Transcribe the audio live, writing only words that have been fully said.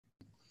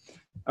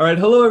All right.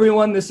 Hello,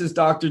 everyone. This is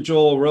Dr.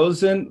 Joel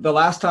Rosen. The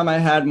last time I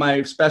had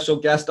my special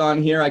guest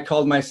on here, I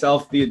called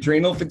myself the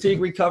Adrenal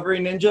Fatigue Recovery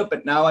Ninja,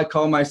 but now I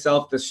call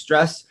myself the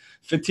Stress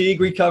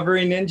Fatigue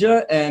Recovery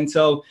Ninja. And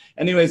so,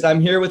 anyways,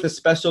 I'm here with a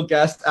special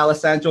guest,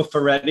 Alessandro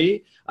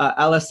Ferretti.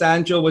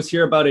 Alessandro was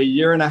here about a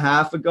year and a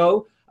half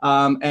ago.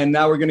 And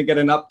now we're going to get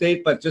an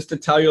update. But just to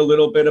tell you a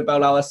little bit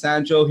about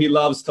Alessandro, he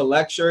loves to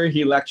lecture.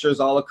 He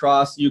lectures all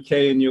across UK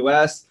and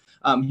US.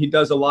 He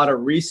does a lot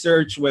of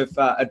research with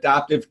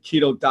adaptive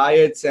keto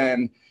diets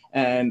and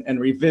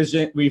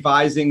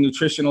revising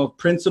nutritional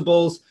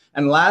principles.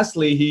 And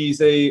lastly, he's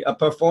a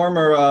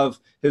performer of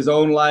his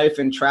own life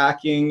and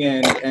tracking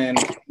and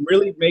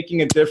really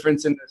making a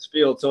difference in this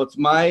field. So it's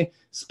my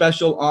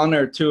special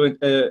honor to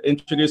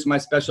introduce my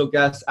special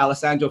guest,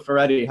 Alessandro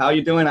Ferretti. How are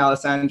you doing,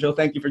 Alessandro?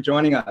 Thank you for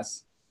joining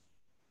us.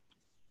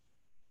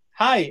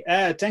 Hi,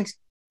 thanks.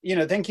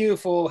 Thank you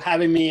for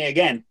having me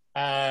again.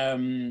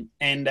 Very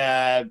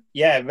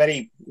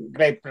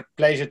great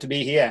pleasure to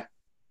be here.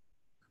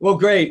 Well,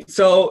 great.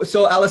 So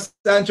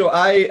Alessandro,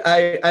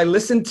 I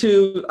listened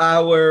to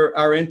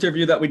our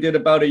interview that we did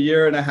about a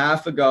year and a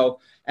half ago,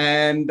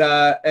 and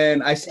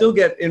I still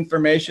get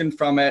information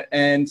from it.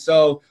 And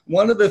so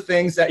one of the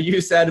things that you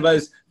said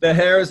was the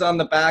hairs on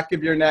the back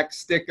of your neck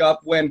stick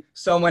up when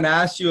someone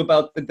asks you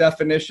about the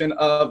definition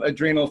of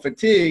adrenal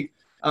fatigue.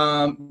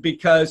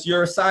 Because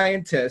you're a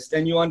scientist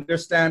and you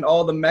understand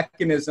all the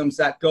mechanisms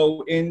that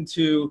go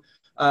into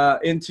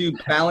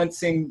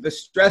balancing the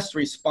stress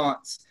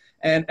response.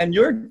 And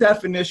your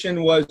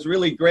definition was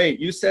really great.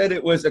 You said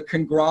it was a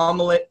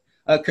conglomerate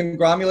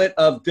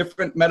of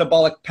different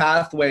metabolic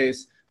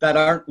pathways that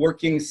aren't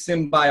working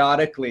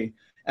symbiotically.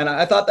 And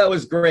I thought that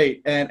was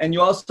great. And you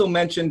also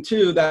mentioned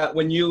too that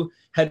when you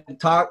had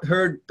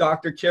heard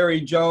Dr. Kerry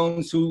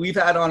Jones, who we've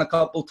had on a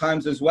couple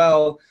times as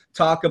well,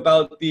 talk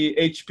about the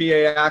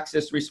HPA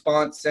axis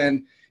response,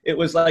 and it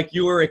was like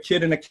you were a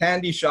kid in a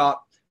candy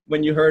shop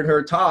when you heard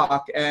her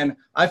talk. And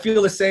I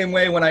feel the same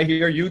way when I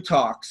hear you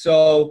talk.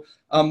 So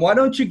why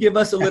don't you give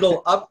us a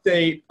little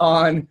update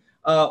on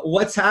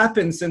what's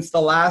happened since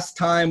the last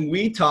time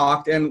we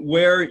talked, and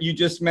where you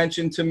just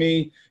mentioned to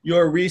me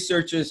your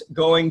research is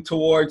going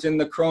towards in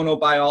the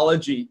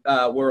chronobiology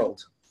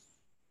world.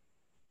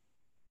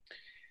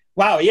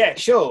 Wow, yeah,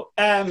 sure.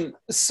 I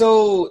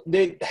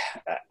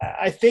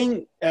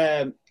think,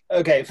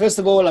 first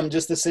of all, I'm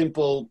just a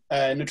simple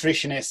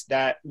nutritionist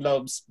that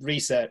loves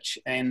research.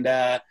 And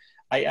I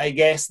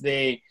guess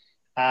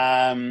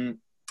I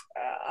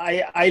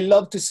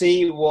love to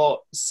see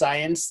what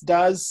science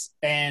does.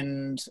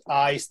 And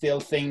I still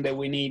think that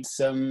we need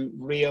some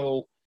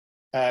real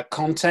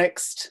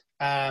context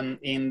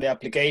in the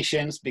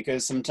applications,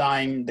 because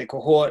sometimes the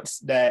cohorts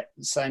that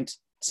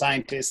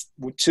scientists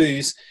would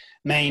choose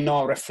may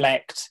not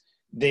reflect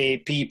the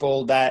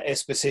people that a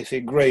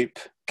specific group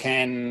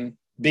can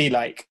be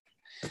like.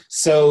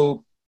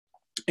 So,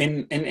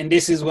 and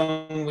this is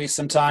when we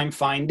sometimes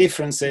find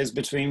differences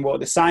between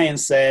what the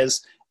science says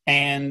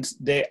and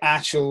the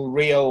actual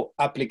real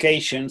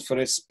applications for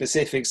a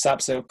specific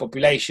subset of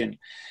population.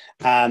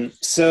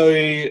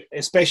 So,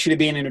 especially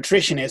being a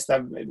nutritionist,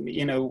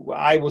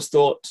 I was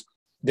taught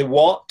the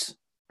what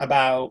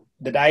about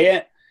the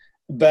diet,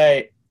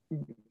 but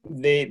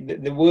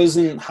there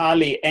wasn't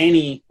hardly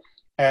any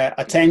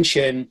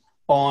attention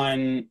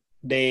on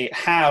the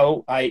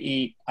how,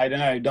 i.e., I don't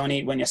know, don't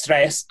eat when you're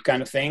stressed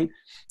kind of thing,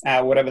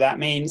 whatever that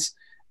means,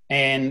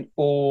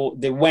 or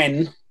the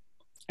when.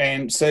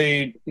 And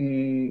so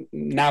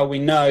now we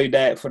know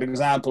that, for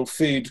example,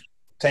 food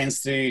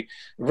tends to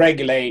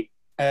regulate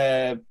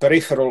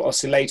peripheral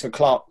oscillator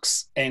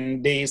clocks,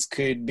 and these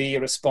could be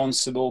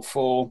responsible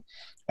for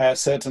a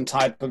certain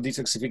type of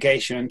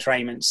detoxification and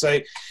entrainment. So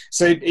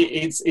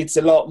it's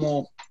a lot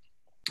more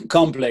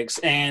complex.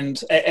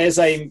 And as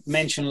I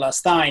mentioned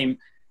last time,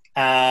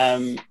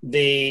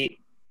 the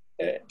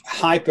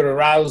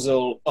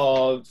hyperarousal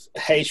of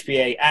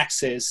HPA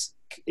axis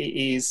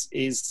is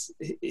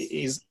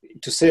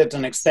to a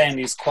certain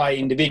extent is quite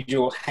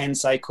individual.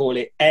 Hence, I call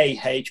it a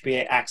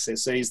HPA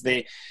axis. So it's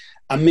the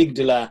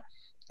amygdala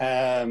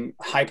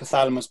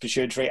hypothalamus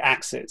pituitary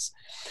axis.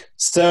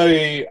 So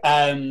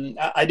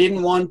I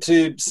didn't want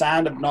to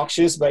sound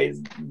obnoxious by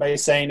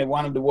saying that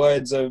one of the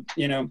words of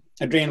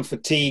adrenal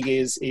fatigue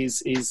is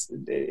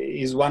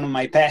one of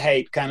my pet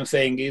hate kind of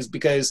thing, is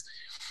because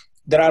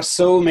there are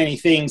so many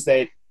things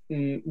that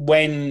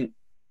when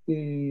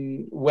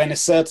a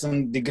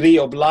certain degree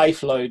of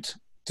life load,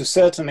 to a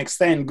certain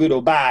extent, good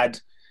or bad,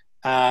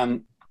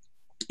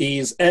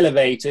 is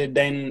elevated,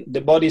 then the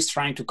body is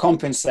trying to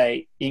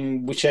compensate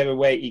in whichever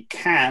way it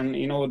can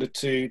in order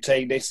to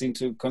take this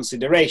into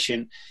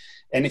consideration.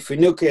 And if we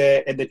look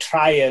at the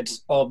triad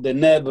of the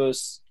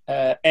nervous,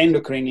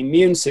 endocrine,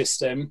 immune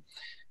system,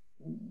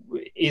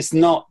 it's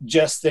not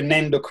just an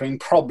endocrine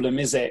problem,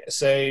 is it?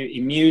 So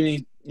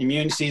immunity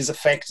is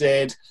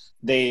affected,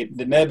 the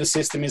nervous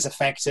system is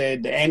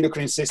affected, the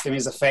endocrine system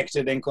is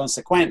affected, and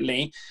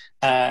consequently,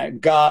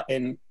 gut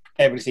and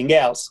everything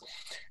else.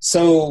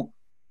 So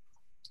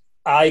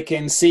I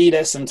can see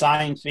that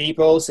sometimes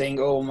people saying,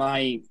 oh,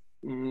 my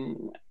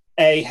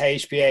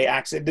AHPA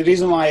axis. The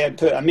reason why I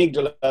put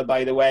amygdala,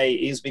 by the way,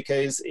 is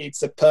because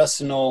it's a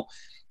personal,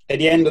 at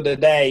the end of the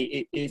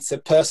day, it's a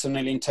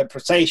personal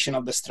interpretation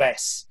of the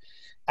stress.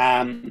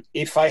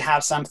 If I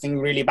have something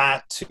really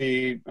bad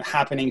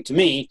happening to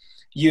me,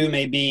 you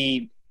may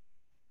be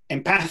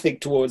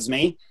empathic towards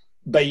me,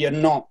 but you're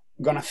not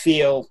going to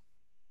feel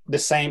the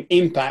same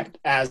impact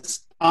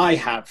as I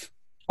have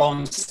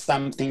on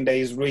something that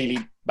is really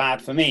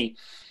bad for me.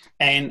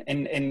 And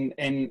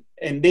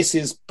this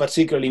is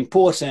particularly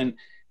important,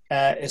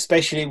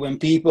 especially when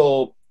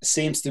people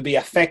seems to be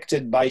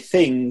affected by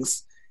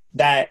things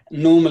that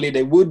normally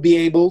they would be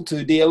able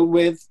to deal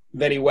with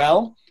very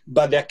well,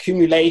 but the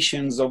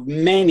accumulations of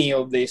many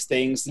of these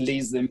things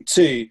leads them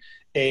to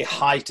a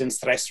heightened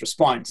stress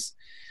response.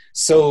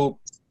 So,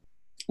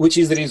 which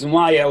is the reason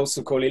why I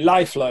also call it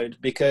life load,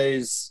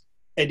 because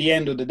at the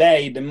end of the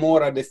day, the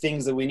more are the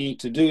things that we need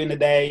to do in a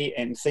day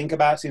and think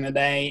about in a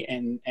day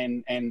and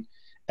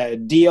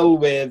deal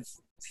with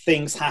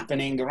things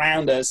happening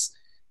around us,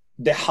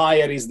 the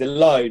higher is the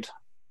load,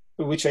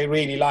 which I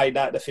really like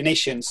that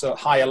definition. So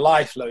higher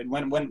life load.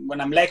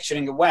 When I'm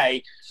lecturing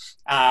away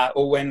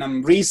or when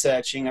I'm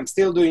researching, I'm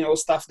still doing all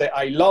stuff that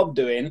I love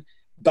doing,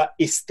 but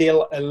it's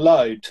still a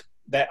load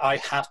that I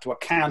have to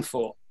account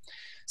for.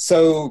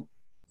 So,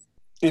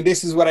 and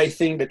this is what I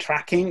think the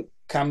tracking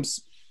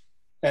comes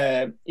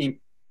in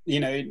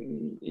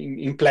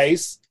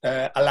place,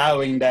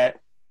 allowing that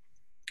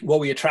what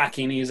we are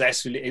tracking is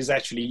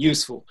actually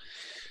useful.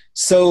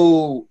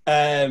 So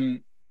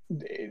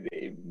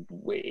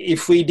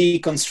if we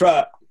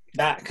deconstruct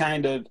that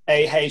kind of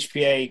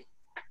AHPA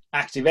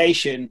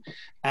activation,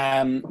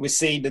 we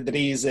see that there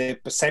is a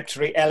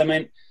perceptory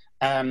element.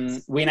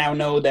 We now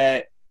know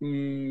that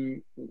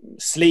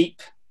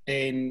sleep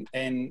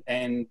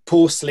and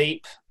poor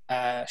sleep,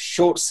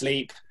 short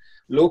sleep,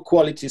 low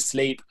quality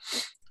sleep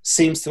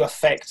seems to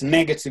affect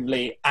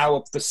negatively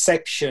our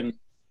perception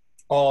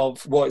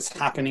of what's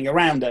happening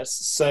around us.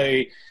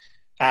 So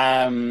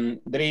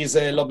there is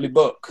a lovely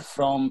book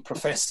from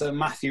Professor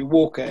Matthew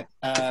Walker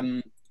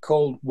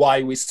called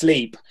Why We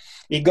Sleep.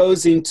 It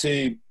goes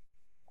into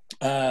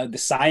the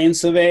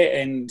science of it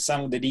and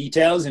some of the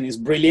details, and it's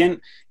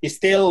brilliant. It's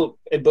still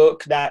a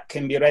book that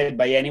can be read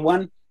by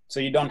anyone, so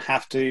you don't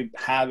have to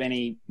have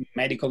any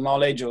medical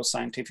knowledge or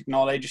scientific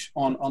knowledge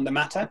on the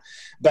matter.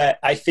 But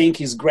I think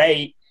it's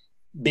great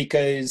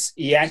because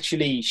he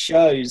actually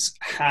shows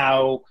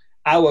how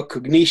our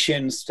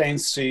cognition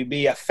tends to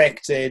be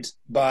affected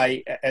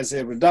by as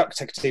a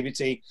reduced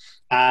activity,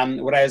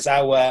 whereas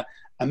our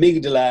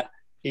amygdala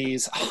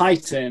is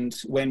heightened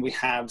when we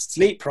have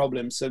sleep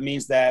problems. So it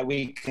means that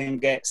we can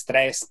get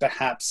stressed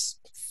perhaps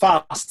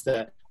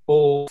faster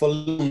or for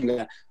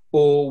longer,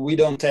 or we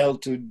don't tell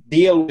to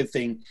deal with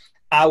things.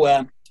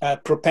 Our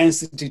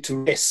propensity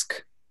to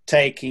risk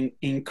taking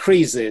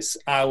increases.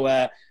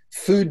 Our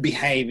food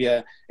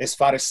behavior as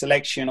far as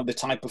selection of the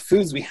type of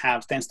foods we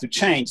have tends to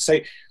change. So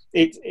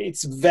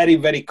it's very,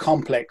 very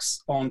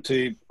complex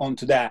onto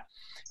that.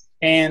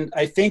 And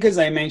I think, as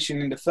I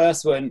mentioned in the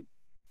first one,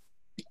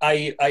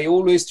 I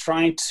always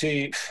try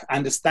to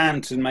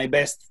understand to my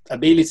best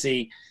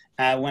ability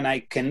when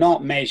I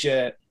cannot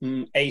measure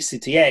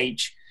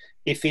ACTH,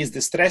 if it's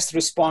the stress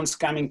response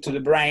coming to the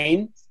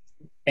brain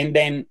and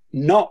then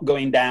not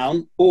going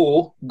down,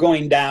 or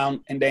going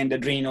down and then the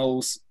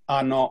adrenals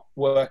are not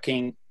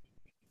working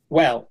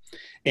well.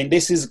 And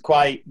this is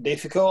quite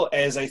difficult,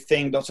 as I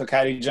think Dr.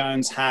 Carrie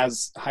Jones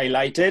has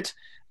highlighted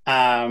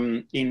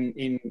in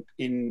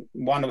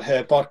one of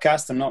her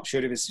podcasts. I'm not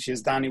sure if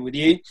she's done it with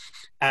you,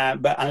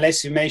 but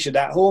unless you measure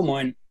that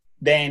hormone,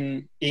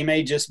 then it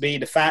may just be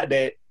the fact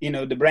that,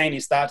 the brain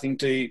is starting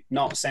to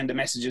not send the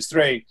messages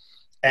through,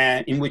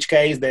 in which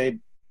case the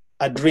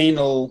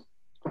adrenal,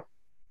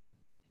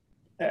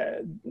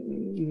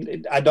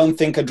 I don't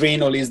think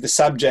adrenal is the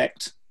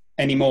subject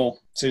anymore.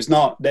 So it's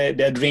not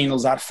the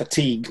adrenals are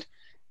fatigued.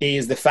 It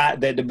is the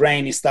fact that the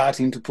brain is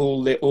starting to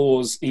pull the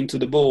oars into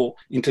the boat,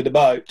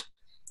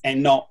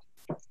 and not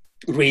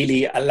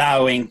really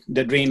allowing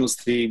the adrenals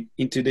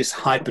into this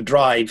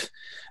hyperdrive.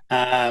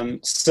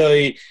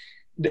 So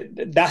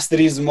that's the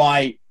reason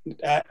why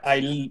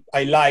I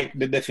like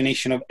the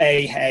definition of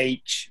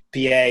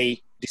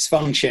AHPA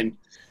dysfunction,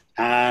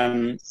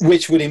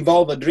 which would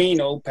involve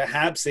adrenal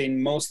perhaps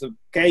in most of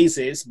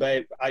cases,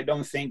 but I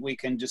don't think we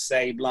can just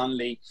say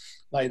bluntly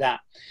like that.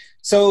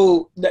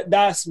 So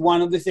that's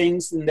one of the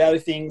things. And the other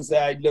things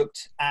that I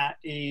looked at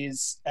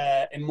is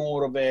a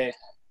more of a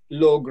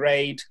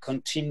low-grade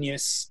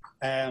continuous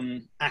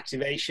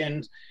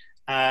activation.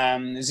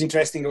 It's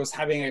interesting. I was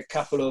having a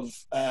couple of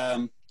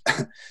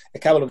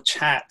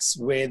chats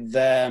with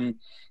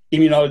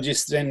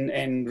immunologists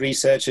and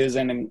researchers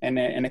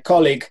and a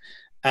colleague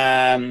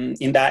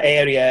in that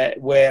area,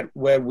 where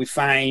we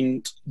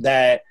find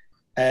that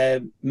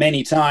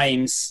many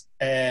times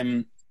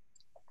a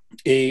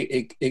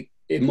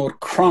more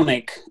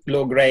chronic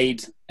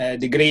low-grade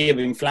degree of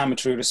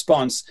inflammatory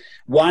response.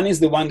 One is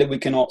the one that we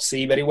cannot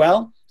see very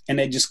well, and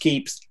it just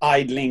keeps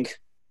idling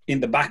in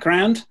the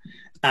background.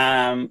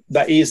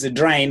 that is a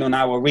drain on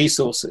our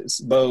resources,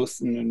 both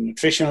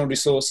nutritional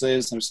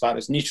resources, as far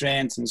as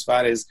nutrients, and as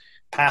far as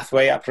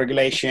pathway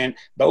upregulation,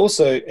 but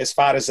also as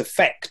far as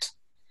effect,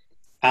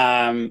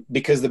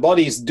 because the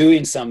body is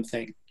doing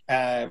something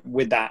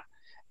with that.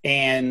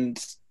 And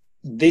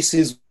this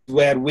is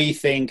where we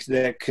think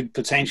there could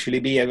potentially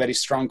be a very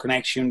strong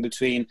connection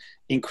between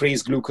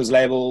increased glucose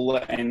level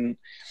and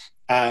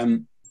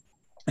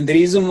the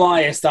reason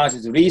why I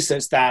started to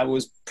research that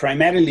was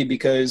primarily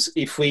because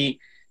if you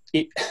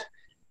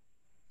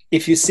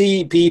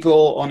see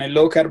people on a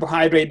low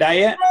carbohydrate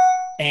diet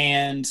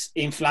and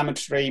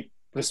inflammatory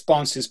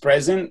response is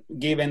present,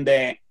 given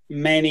that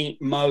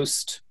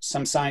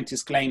some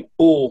scientists claim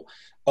all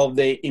of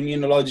the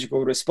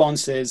immunological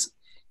responses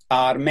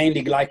are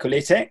mainly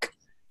glycolytic,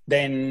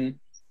 then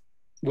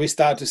we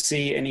start to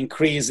see an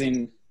increase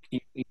in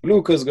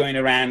glucose going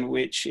around,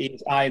 which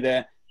is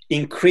either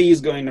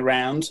increase going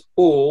around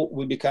or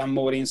we become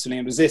more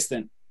insulin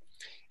resistant.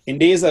 And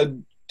these are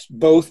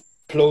both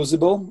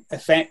plausible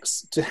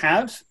effects to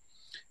have.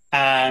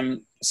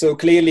 So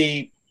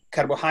clearly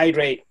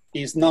carbohydrate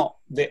is not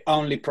the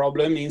only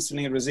problem.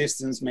 Insulin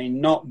resistance may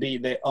not be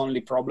the only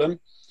problem.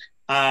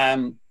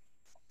 And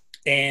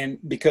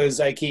because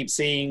I keep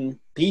seeing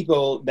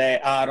people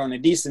that are on a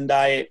decent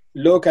diet,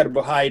 low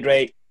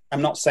carbohydrate,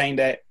 I'm not saying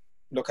that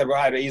low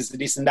carbohydrate is the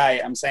decent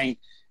diet. I'm saying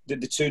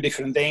the two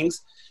different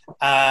things.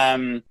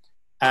 And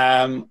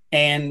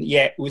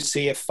yet we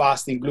see a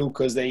fasting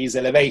glucose that is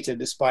elevated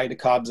despite the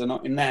carbs are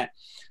not in there.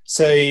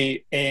 So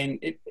in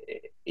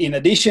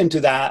addition to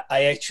that,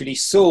 I actually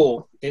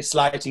saw a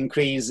slight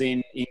increase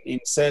in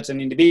certain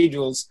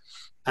individuals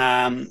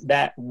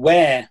that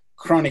were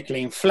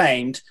chronically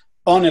inflamed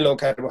on a low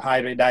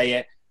carbohydrate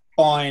diet,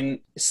 on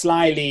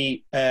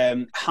slightly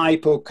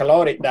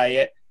hypocaloric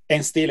diet,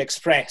 and still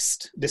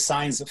expressed the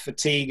signs of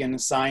fatigue and the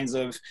signs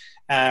of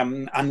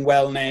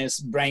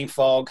unwellness, brain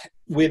fog,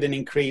 with an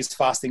increased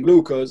fasting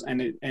glucose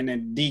and a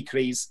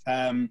decreased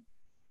heart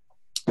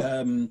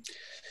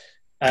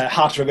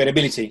rate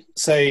variability.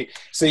 So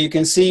you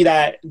can see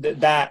that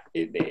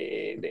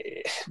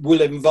it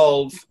will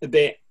involve a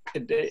bit.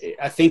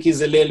 I think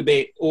is a little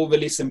bit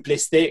overly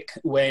simplistic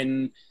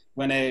when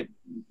we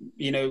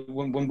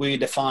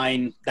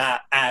define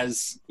that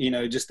as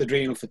just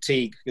adrenal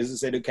fatigue, because I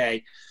said,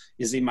 okay,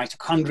 is it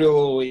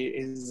mitochondrial?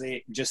 Is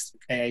it just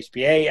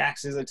HPA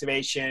axis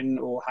activation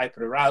or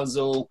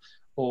hyperarousal,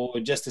 or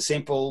just a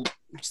simple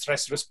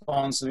stress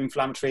response of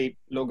inflammatory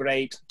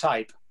low-grade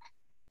type?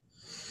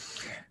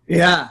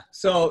 Yeah,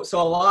 so a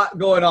lot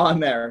going on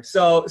there.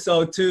 So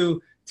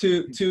to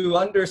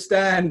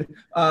understand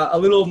a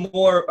little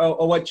more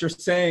of what you're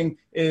saying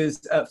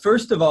is,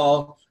 first of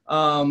all,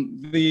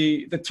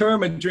 the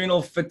term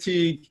adrenal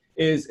fatigue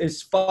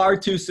is far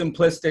too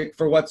simplistic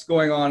for what's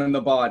going on in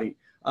the body.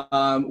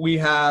 We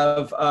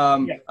have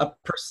a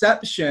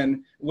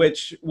perception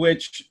which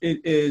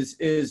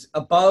is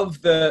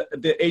above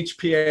the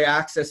HPA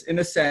axis in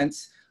a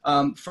sense,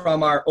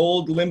 from our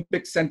old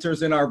limbic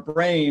centers in our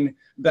brain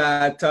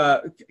that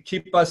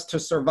keep us to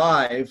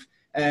survive,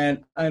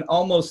 and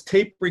almost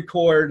tape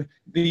record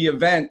the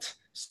event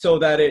so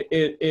that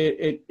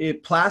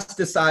it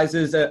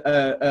plasticizes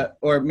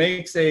or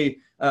makes a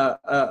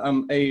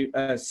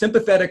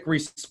sympathetic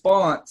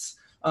response,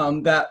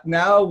 that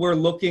now we're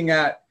looking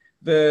at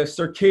the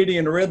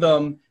circadian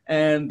rhythm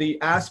and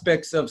the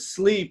aspects of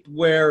sleep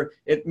where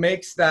it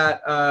makes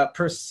that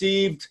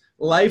perceived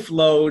life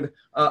load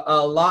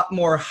a lot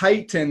more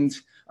heightened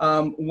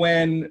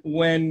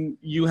when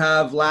you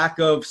have lack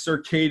of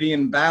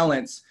circadian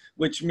balance,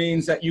 which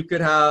means that you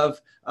could have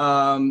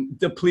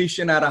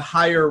depletion at a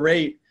higher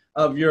rate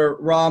of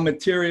your raw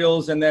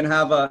materials and then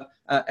have a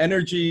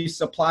energy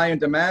supply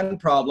and demand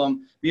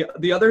problem.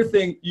 The other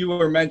thing you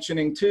were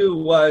mentioning too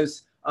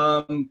was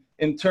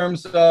in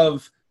terms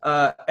of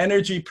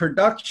energy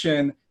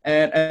production,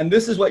 and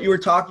this is what you were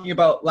talking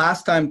about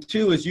last time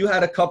too, is you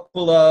had a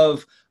couple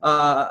of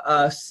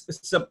I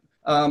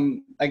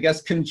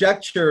guess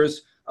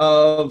conjectures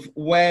of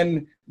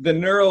when the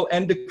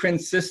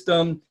neuroendocrine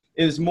system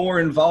is more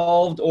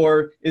involved,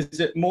 or is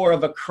it more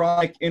of a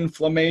chronic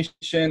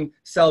inflammation,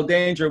 cell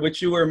danger,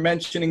 which you were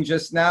mentioning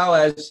just now,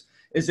 as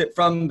is it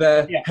from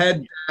the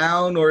head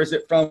down, or is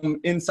it from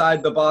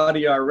inside the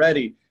body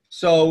already?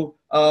 So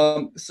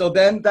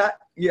then that,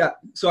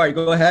 sorry,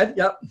 go ahead.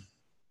 Yep.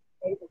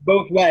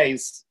 Both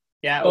ways.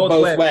 Yeah,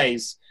 both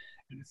ways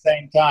at the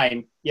same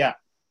time. Yeah.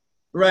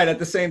 Right, at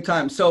the same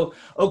time. So,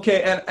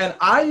 okay, and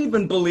I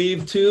even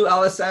believe too,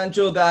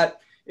 Alessandro, that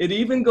it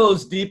even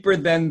goes deeper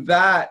than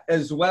that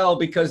as well,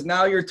 because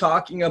now you're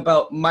talking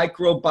about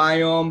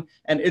microbiome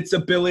and its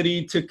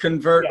ability to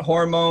convert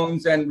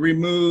hormones and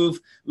remove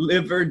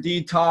liver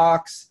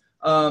detox,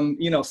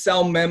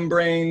 cell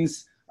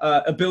membranes,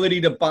 ability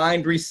to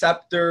bind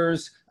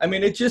receptors. I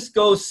mean, it just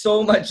goes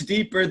so much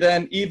deeper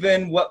than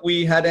even what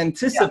we had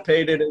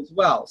anticipated as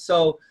well.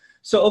 So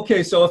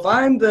okay, so if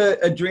I'm the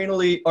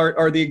adrenally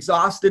or the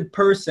exhausted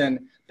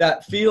person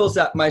that feels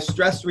that my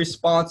stress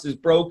response is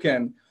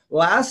broken,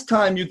 last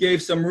time you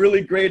gave some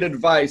really great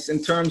advice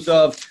in terms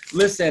of,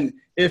 listen,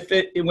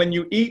 when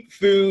you eat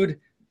food,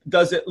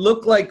 does it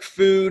look like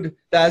food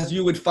as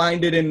you would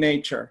find it in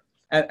nature?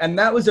 And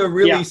that was a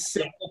really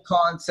simple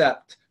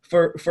concept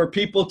for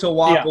people to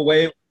walk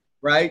away with,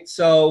 right?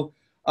 So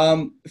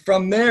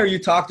from there, you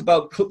talked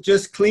about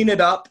just clean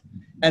it up,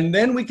 and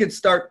then we could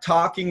start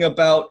talking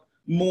about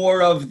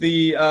more of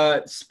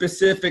the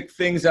specific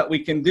things that we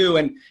can do.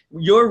 And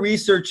your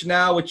research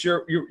now, which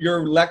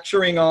you're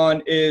lecturing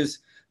on, is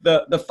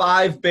the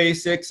 5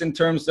 basics in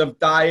terms of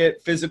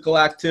diet, physical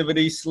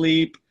activity,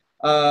 sleep,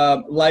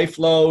 life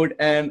load,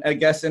 and I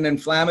guess an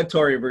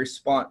inflammatory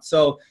response.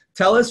 So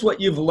tell us what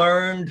you've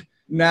learned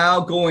now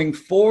going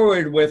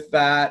forward with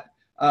that,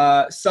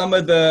 some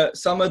of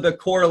the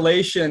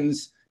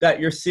correlations that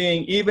you're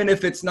seeing, even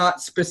if it's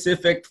not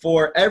specific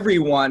for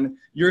everyone,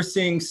 you're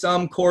seeing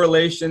some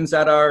correlations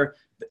that are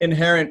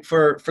inherent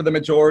for the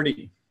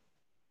majority.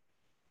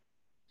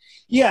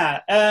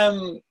 Yeah,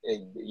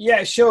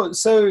 sure.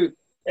 So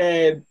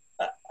I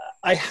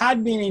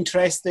had been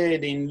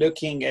interested in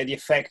looking at the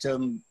effect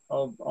on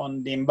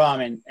the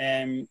environment,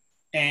 and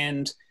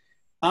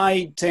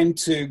I tend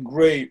to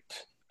group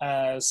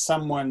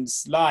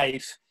someone's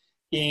life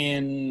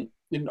on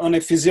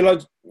a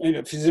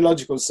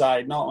physiological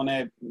side, not on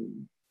a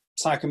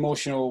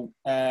psycho-emotional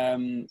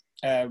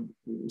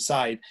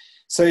side.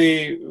 So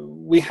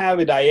we have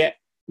a diet,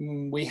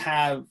 we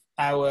have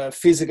our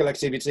physical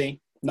activity,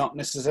 not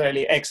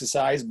necessarily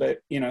exercise, but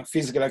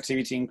physical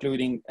activity,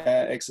 including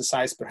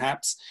exercise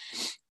perhaps.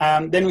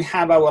 Then we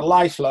have our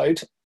life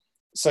load,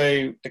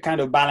 so the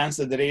kind of balance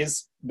that there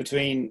is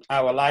between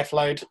our life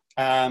load.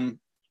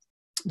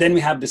 Then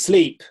we have the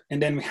sleep,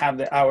 and then we have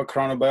our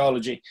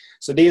chronobiology.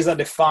 So these are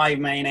the 5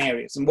 main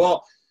areas. And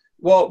what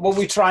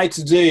we tried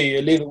to do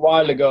a little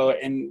while ago,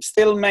 and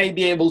still may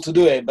be able to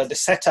do it, but the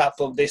setup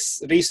of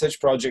this research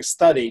project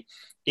study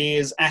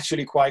is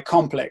actually quite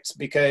complex,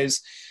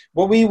 because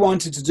what we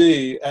wanted to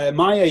do,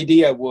 my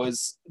idea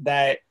was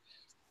that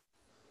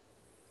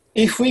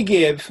if we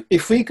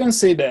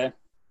consider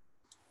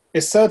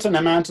a certain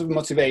amount of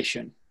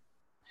motivation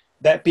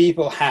that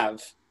people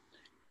have,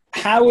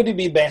 how would it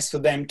be best for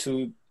them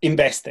to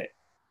invest it?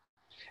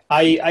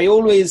 I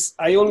always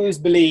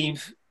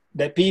believe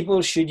that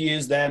people should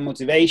use their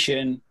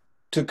motivation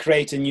to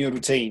create a new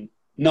routine,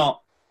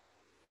 not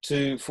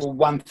for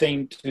one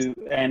thing to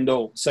end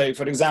all. So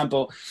for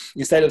example,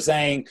 instead of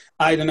saying,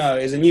 I don't know,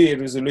 as a New Year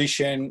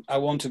resolution, I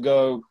want to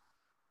go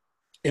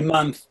a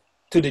month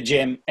to the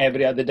gym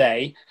every other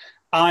day,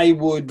 I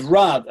would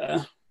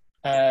rather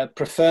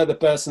prefer the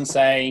person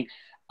saying,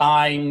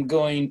 I'm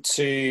going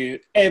to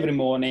every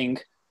morning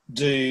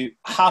do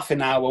half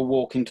an hour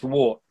walk into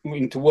work,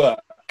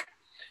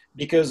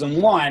 because on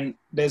one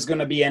there's going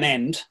to be an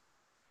end,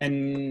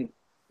 and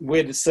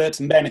with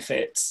certain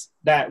benefits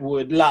that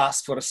would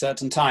last for a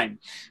certain time.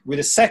 With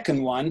the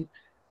second one,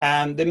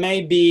 there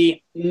may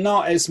be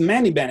not as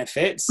many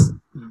benefits,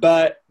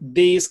 but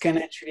these can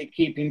actually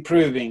keep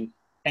improving,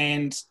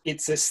 and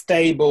it's a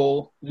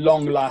stable,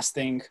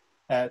 long-lasting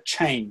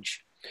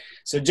change.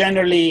 So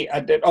generally,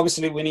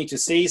 obviously, we need to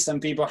see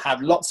some people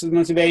have lots of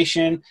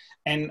motivation,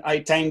 and I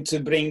tend to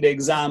bring the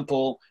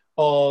example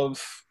of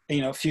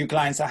a few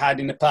clients I had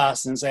in the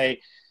past and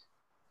say,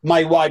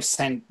 my wife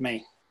sent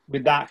me,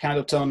 with that kind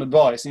of tone of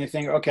voice. And you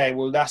think, okay,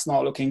 well, that's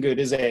not looking good,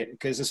 is it?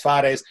 Because as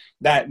far as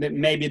that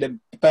maybe the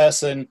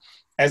person,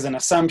 as an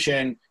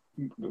assumption,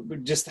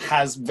 just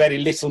has very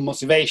little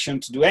motivation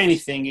to do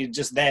anything. It's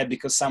just there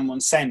because someone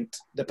sent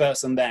the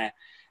person there.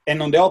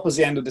 And on the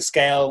opposite end of the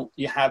scale,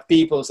 you have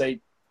people say,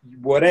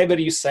 whatever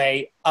you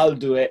say, I'll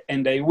do it,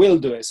 and they will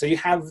do it. So you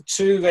have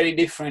 2 very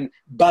different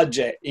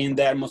budget in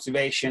their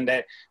motivation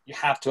that you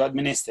have to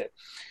administer.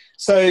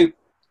 So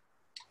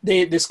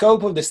the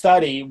scope of the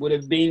study would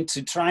have been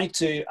to try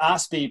to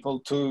ask people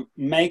to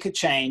make a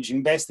change,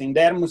 investing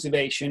their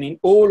motivation in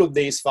all of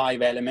these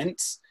 5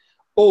 elements,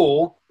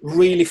 or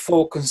really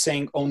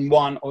focusing on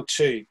 1 or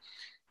 2.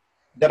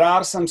 There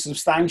are some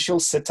substantial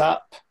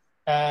setup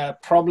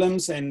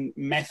problems and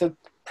method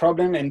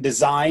problem and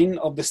design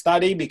of the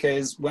study,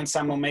 because when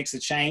someone makes a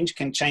change,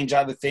 can change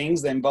other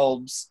things that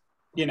involves,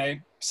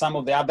 some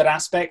of the other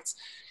aspects,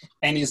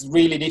 and it's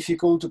really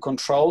difficult to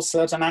control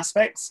certain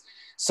aspects.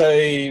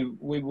 So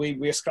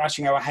we're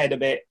scratching our head a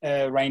bit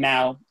right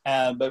now,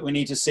 but we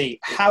need to see.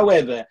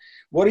 However,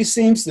 what it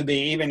seems to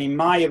be, even in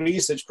my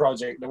research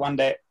project, the one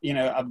that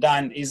I've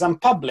done, is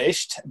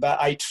unpublished,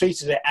 but I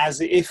treated it as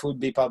if it would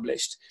be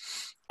published.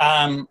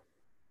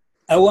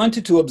 I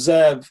wanted to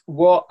observe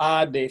what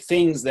are the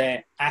things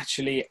that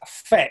actually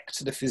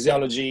affect the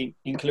physiology,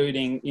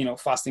 including,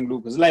 fasting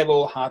glucose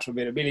level, heart rate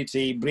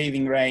variability,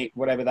 breathing rate,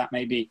 whatever that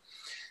may be.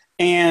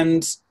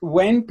 And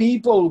when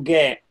people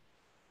get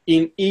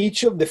in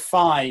each of the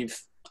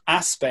 5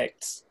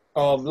 aspects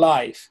of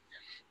life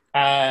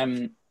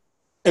around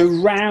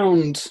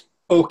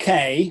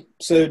okay,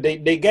 so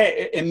they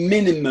get a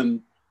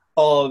minimum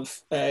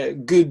of a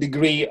good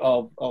degree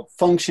of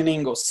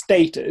functioning or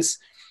status,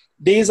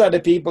 these are the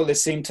people that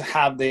seem to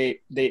have the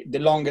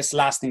longest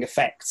lasting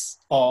effects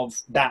of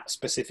that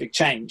specific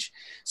change.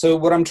 So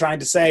what I'm trying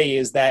to say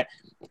is that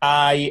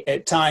I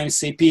at times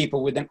see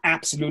people with an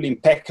absolutely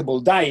impeccable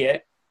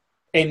diet,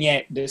 and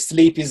yet the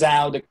sleep is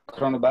out, the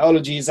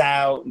chronobiology is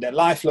out, the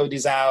life load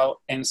is out,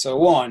 and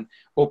so on.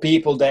 Or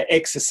people that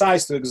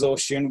exercise to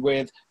exhaustion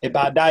with a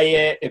bad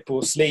diet, a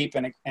poor sleep,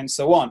 and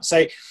so on.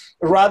 So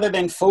rather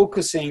than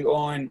focusing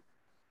on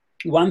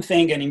one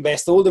thing and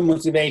invest all the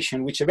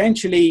motivation, which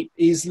eventually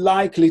is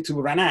likely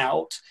to run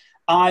out,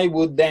 I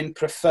would then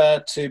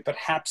prefer to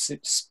perhaps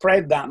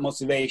spread that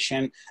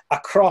motivation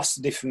across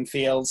different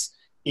fields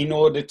in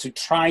order to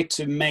try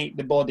to make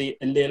the body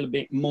a little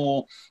bit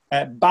more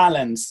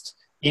balanced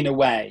in a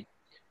way.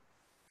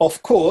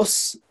 Of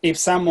course, if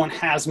someone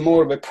has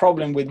more of a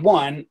problem with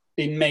one,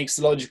 it makes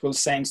logical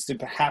sense to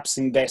perhaps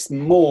invest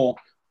more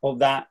of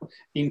that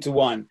into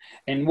one.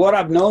 And what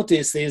I've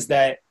noticed is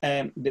that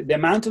the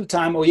amount of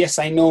time, oh yes,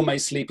 I know my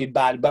sleep is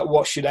bad, but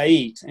what should I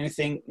eat? And I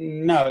think,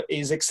 no,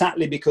 it's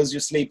exactly because your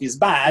sleep is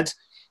bad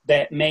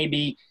that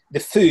maybe the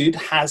food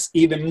has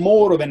even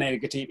more of a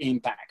negative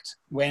impact,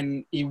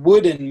 when it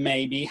wouldn't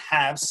maybe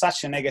have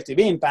such a negative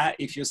impact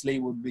if your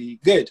sleep would be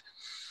good.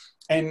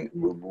 And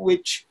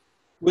which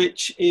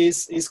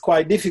is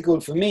quite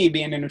difficult for me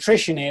being a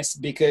nutritionist,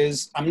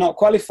 because I'm not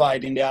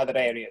qualified in the other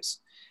areas.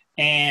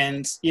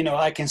 And, you know,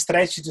 I can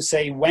stretch it to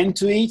say when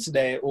to eat,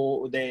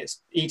 or the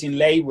eating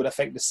late would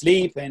affect the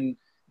sleep and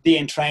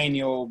de-entrain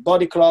your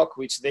body clock,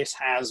 which this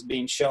has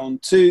been shown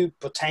to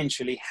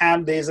potentially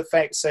have these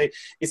effects. So I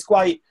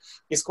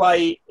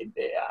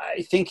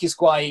think it's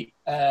quite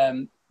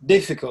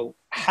difficult.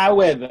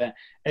 However,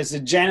 as a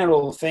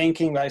general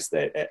thinking,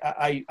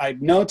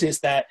 I've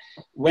noticed that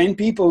when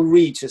people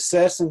reach a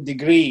certain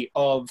degree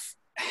of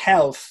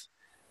health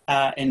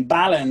and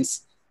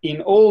balance in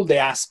all the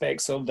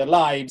aspects of their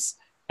lives,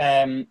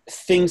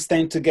 things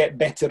tend to get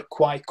better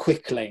quite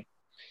quickly.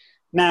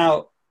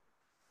 Now,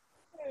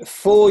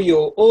 for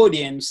your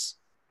audience,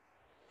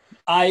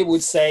 I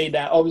would say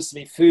that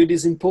obviously food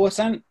is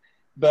important,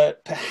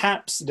 but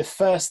perhaps the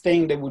first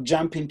thing that would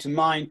jump into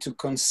mind to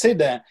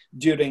consider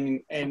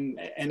during an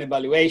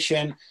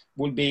evaluation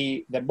would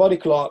be the body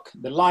clock,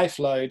 the life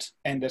load,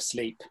 and the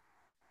sleep.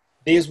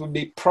 These would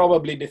be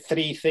probably the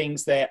three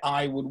things that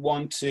I would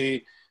want to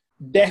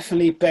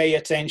definitely pay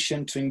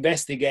attention to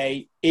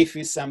investigate if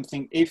it's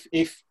something, if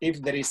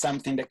there is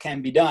something that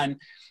can be done,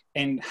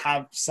 and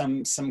have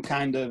some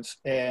kind of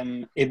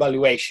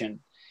evaluation.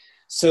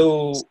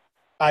 So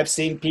I've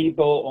seen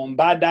people on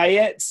bad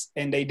diets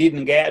and they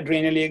didn't get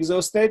adrenally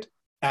exhausted,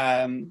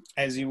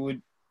 as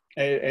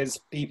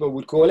people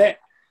would call it.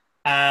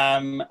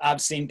 I've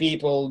seen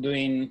people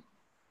doing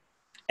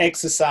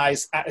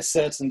exercise at a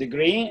certain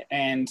degree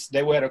and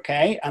they were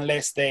okay,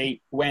 unless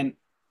they went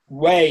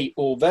way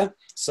over.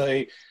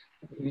 So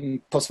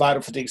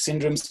post-viral fatigue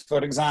syndromes,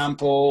 for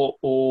example,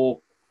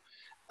 or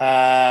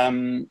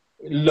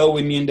low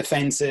immune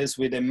defenses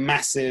with a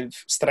massive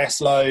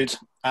stress load.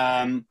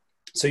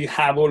 So you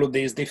have all of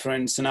these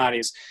different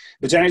scenarios.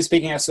 But generally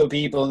speaking, I saw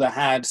people that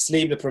had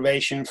sleep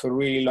deprivation for a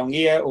really long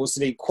year, or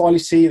sleep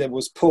quality that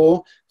was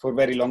poor for a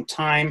very long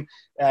time,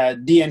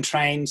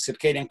 de-entrained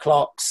circadian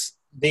clocks,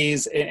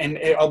 these, and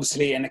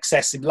obviously an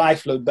excessive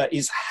life load, but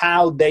is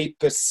how they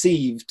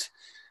perceived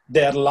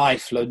their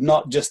life load,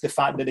 not just the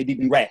fact that they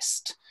didn't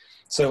rest.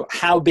 So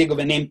how big of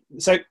an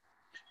impact? So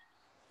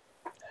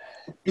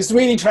it's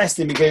really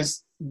interesting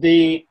because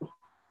in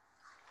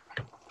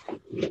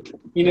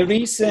a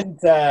recent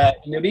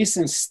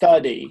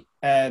study,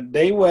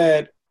 they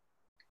were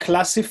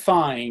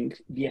classifying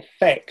the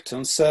effect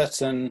on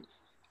certain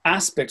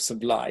aspects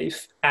of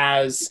life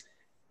as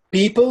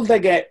people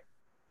that get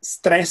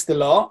stressed a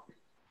lot,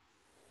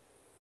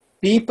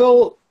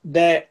 people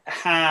that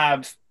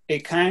have a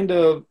kind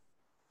of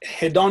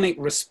hedonic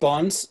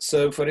response.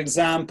 So, for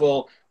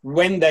example,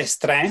 when they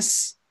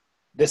stress,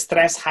 the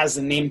stress has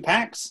an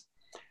impact,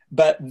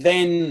 but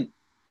then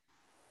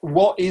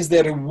what is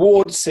the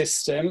reward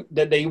system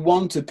that they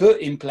want to put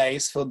in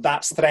place for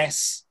that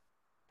stress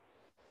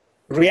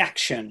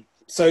reaction?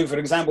 So, for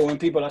example, when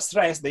people are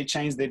stressed, they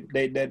change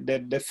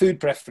the food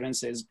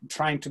preferences,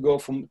 trying to go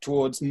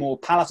towards more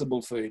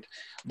palatable food.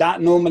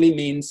 That normally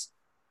means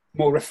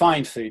more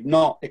refined food,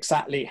 not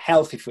exactly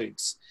healthy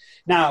foods.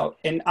 Now,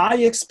 and I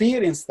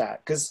experienced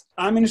that because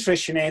I'm a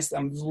nutritionist.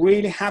 I'm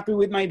really happy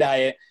with my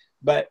diet.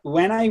 But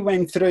when I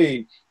went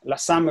through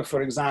last summer,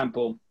 for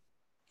example,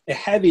 a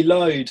heavy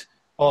load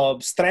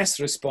of stress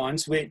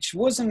response, which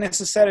wasn't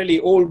necessarily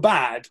all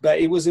bad, but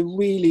it was a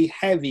really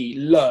heavy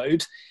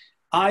load,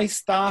 I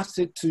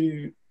started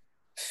to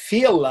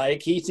feel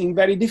like eating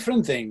very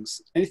different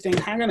things. And you think,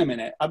 hang on a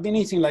minute, I've been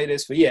eating like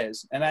this for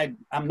years and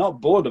I'm not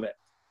bored of it.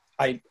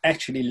 I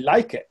actually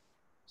like it.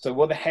 So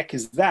what the heck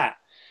is that?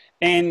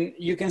 And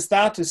you can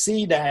start to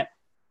see that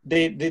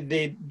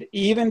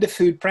even the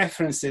food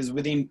preferences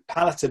within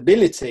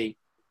palatability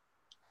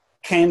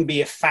can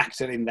be a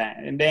factor in that.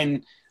 And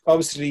then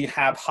obviously you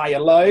have higher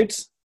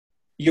loads,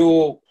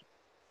 your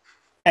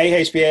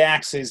AHPA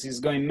axis is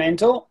going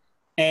mental,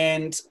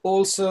 and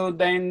also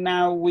then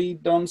now we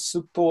don't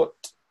support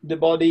the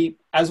body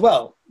as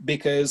well,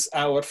 because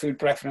our food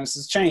preference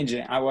is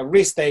changing, our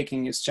risk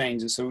taking is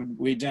changing, so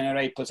we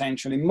generate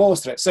potentially more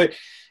stress. So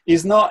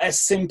it's not as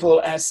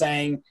simple as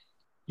saying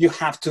you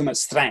have too much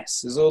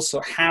stress. It's also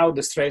how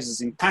the stress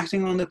is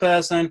impacting on the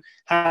person,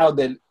 how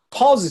the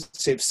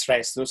positive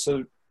stress,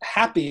 so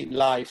happy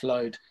life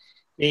load,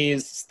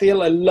 is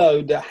still a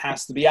load that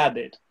has to be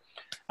added.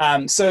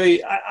 So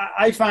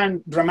I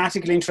find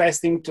dramatically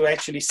interesting to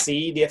actually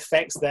see the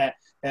effects that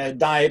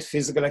diet,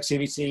 physical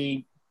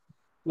activity,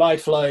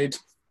 life load,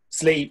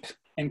 sleep,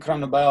 and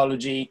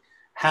chronobiology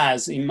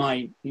has in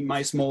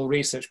my small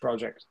research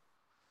project.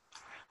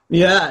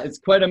 Yeah, it's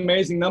quite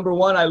amazing. Number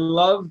one, I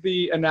love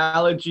the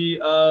analogy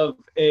of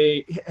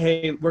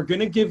hey, we're going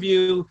to give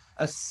you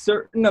a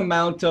certain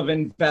amount of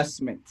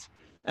investment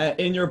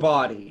in your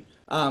body.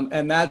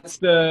 And that's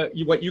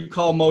what you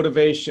call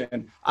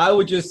motivation. I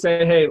would just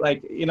say, hey,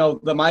 like, you know,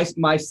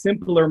 my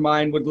simpler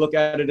mind would look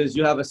at it as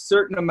you have a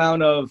certain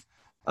amount of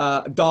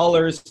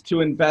dollars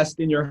to invest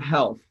in your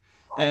health.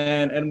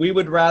 And we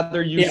would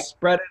rather you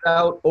spread it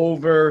out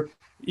over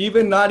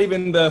not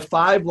even the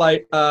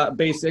 5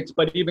 basics,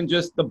 but even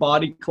just the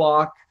body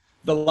clock,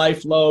 the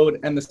life load,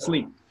 and the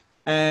sleep.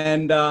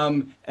 But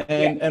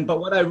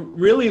what I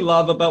really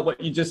love about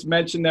what you just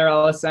mentioned there,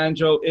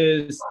 Alessandro,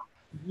 is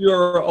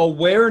your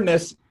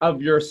awareness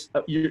of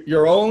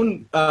your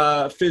own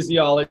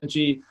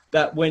physiology,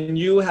 that when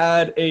you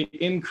had a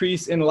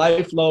increase in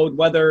life load,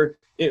 whether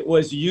it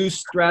was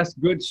eustress,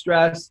 good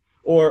stress,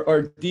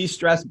 or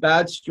de-stress,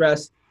 bad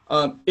stress,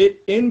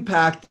 it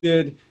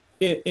impacted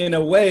in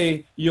a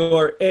way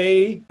your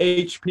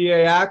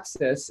HPA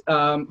axis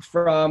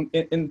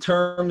in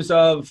terms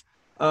of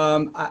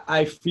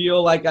I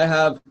feel like I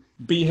have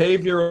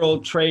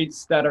behavioral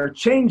traits that are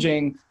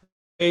changing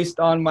based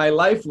on my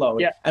life load.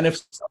 Yeah. And if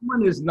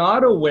someone is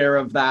not aware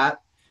of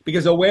that,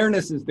 because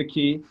awareness is the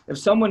key, if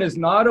someone is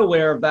not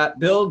aware of that,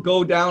 they'll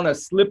go down a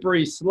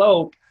slippery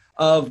slope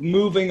of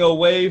moving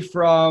away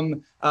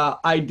from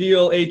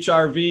ideal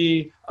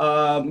HRV,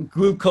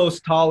 glucose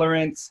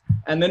tolerance,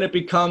 and then it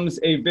becomes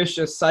a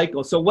vicious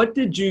cycle. So what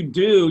did you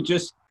do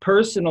just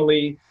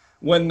personally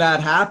when that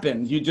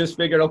happened? You just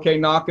figured, okay,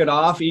 knock it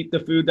off, eat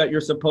the food that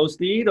you're supposed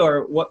to eat,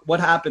 or what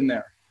happened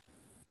there?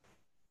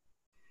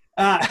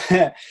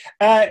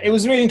 It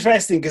was really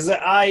interesting because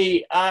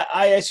I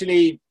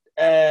actually,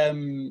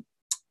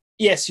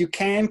 yes, you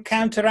can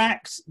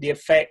counteract the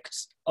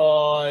effect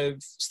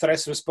of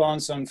stress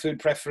response on food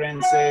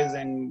preferences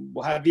and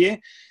what have you,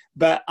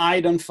 but I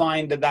don't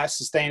find that that's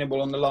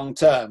sustainable on the long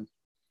term.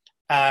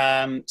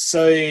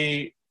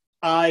 So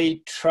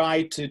I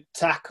try to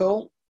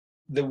tackle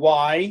the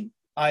why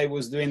I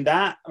was doing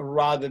that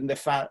rather than the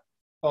fact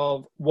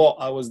of what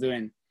I was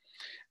doing.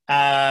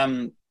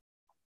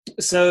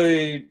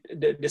 So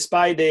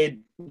despite the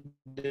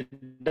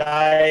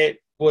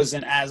diet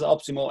wasn't as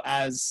optimal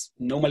as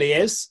normally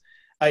is,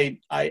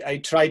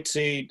 I tried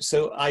to,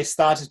 so I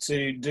started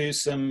to do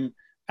some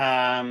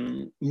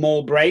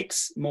more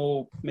breaks,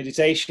 more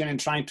meditation, and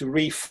trying to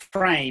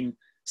reframe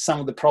some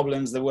of the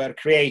problems that were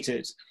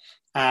created.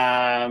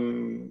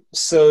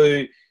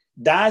 So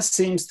that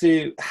seems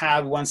to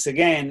have, once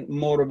again,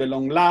 more of a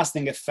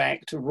long-lasting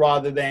effect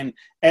rather than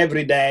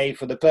every day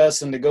for the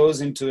person that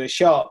goes into a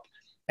shop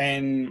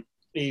and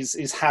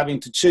is having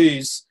to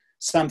choose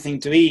something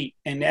to eat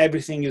and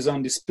everything is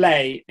on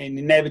display, and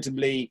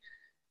inevitably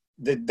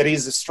there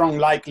is a strong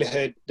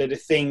likelihood that the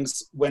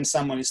things, when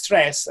someone is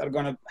stressed, are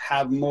going to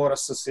have more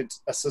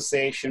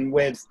association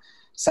with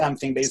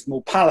something that is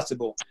more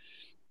palatable.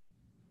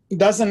 It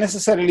doesn't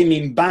necessarily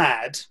mean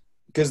bad,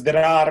 because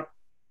there are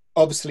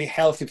obviously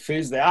healthy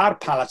foods that are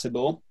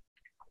palatable,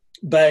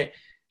 but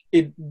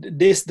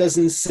this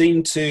doesn't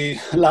seem to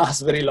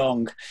last very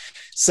long.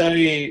 So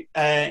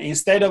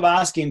instead of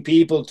asking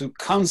people to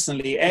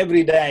constantly,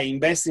 every day,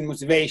 invest in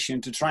motivation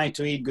to try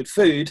to eat good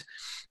food,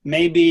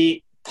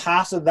 maybe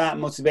part of that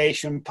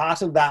motivation,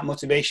 part of that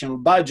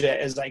motivational budget,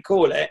 as I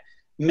call it,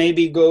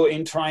 maybe go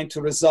in trying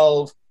to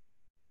resolve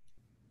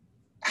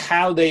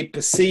how they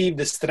perceive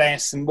the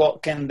stress and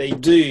what can they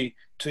do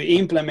to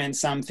implement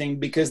something,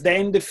 because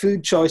then the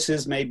food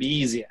choices may be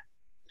easier.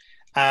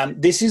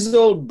 This is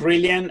all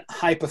brilliant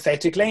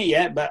hypothetically,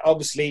 yeah, but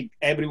obviously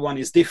everyone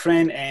is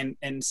different,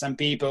 and some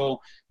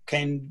people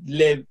can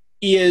live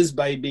years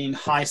by being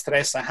high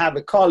stress. I have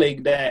a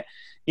colleague that,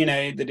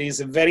 that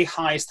is a very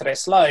high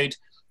stress load,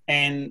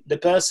 and the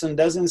person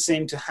doesn't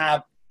seem to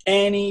have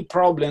any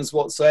problems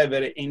whatsoever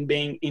in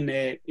being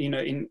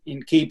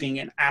in keeping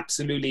an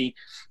absolutely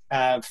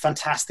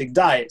fantastic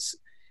diet,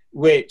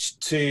 which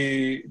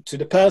to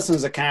the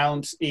person's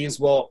account is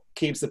what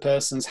keeps the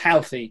person's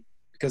healthy,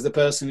 because the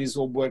person is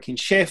all working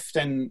shift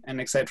and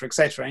et cetera, et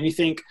cetera. And you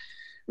think,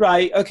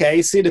 right,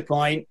 okay, see the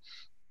point.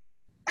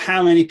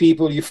 How many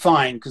people you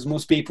find? Because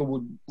most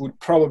people would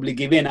probably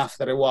give in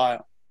after a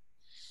while.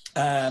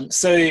 I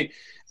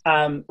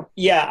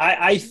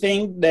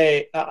think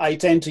that I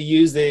tend to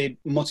use the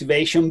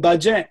motivation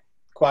budget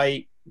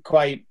quite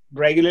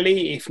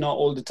regularly, if not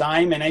all the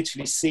time, and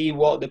actually see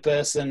what the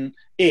person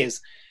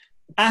is.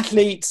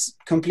 Athletes,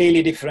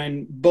 completely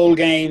different ball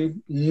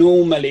game.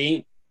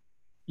 Normally,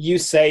 you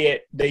say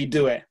it, they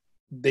do it,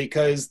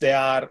 because they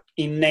are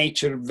in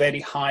nature very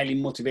highly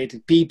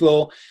motivated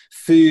people.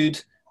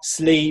 Food,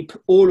 sleep,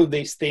 all of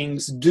these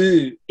things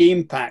do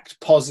impact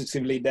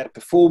positively their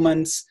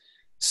performance.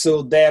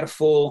 So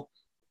therefore,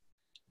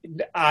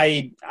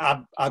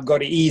 I've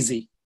got it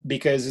easy,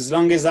 because as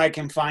long as I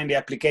can find the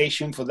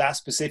application for that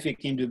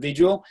specific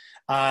individual,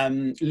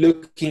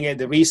 looking at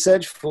the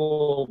research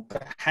for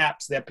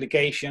perhaps the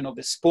application of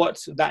the sport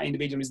that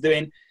individual is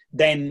doing,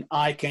 then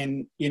I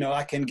can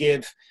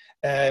give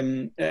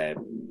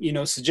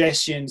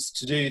suggestions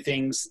to do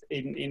things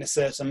in a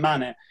certain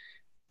manner.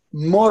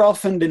 More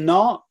often than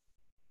not,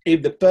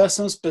 if the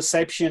person's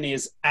perception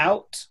is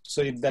out,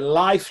 so if the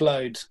life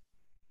load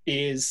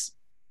is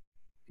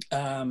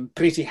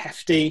pretty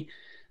hefty,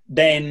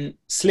 then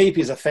sleep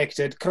is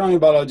affected,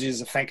 chronobiology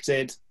is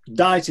affected,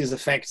 diet is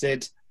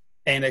affected,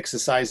 and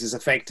exercise is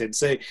affected.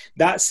 So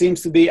that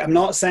seems to be, I'm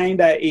not saying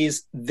that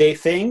is the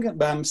thing,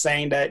 but I'm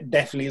saying that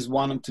definitely is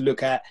one to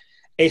look at,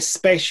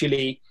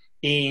 especially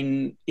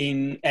in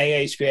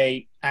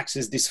AHPA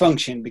axis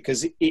dysfunction,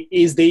 because it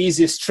is the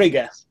easiest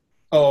trigger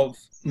of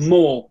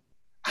more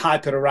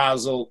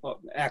hyperarousal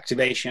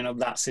activation of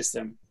that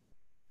system.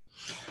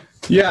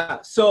 Yeah,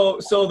 so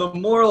the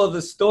moral of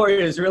the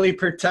story is really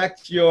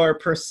protect your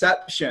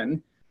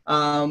perception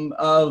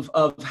of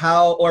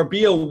how, or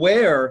be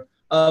aware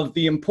of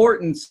the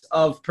importance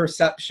of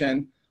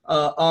perception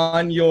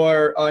on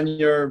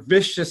your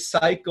vicious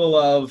cycle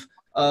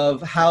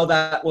of how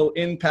that will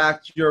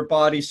impact your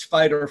body's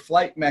fight or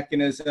flight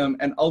mechanism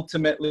and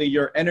ultimately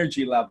your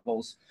energy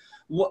levels.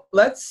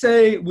 Let's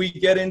say we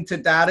get into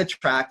data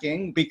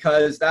tracking,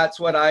 because that's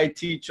what I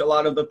teach a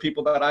lot of the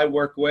people that I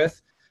work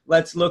with.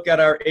 Let's look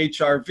at our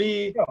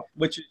HRV,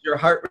 which is your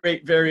heart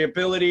rate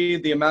variability,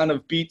 the amount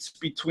of beats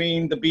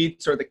between the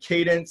beats or the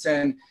cadence.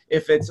 And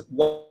if it's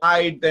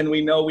wide, then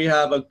we know we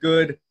have a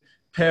good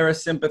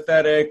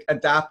parasympathetic,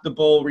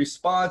 adaptable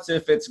response.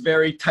 If it's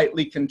very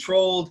tightly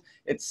controlled,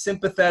 it's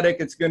sympathetic,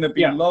 it's going to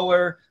be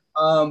lower.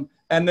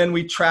 And then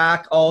we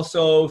track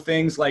also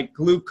things like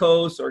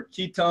glucose or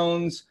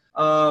ketones,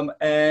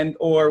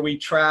 or we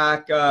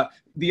track,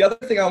 the other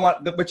thing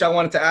which I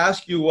wanted to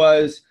ask you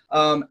was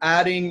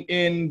adding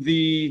in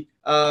the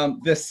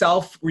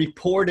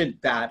self-reported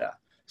data.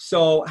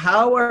 So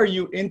how are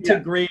you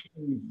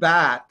integrating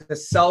that, the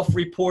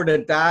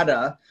self-reported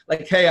data?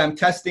 Like, hey, I'm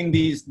testing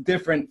these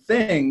different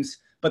things,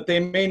 but they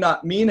may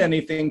not mean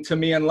anything to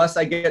me unless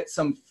I get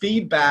some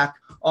feedback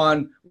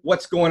on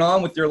what's going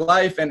on with your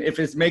life and if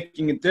it's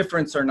making a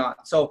difference or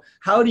not. So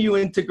how do you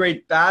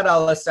integrate that,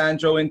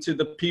 Alessandro, into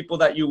the people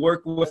that you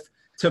work with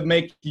to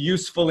make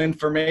useful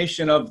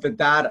information of the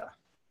data?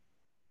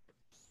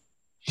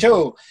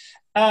 Sure.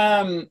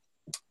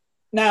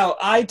 Now,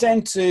 I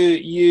tend to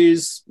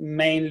use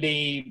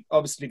mainly,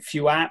 obviously,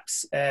 few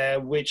apps,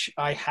 which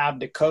I have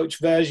the coach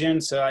version,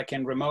 so I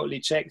can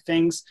remotely check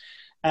things.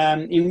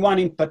 In one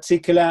in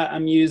particular,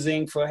 I'm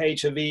using for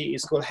HRV,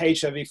 it's called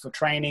HRV for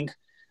Training,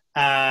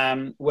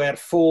 where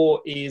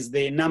 4 is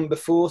the number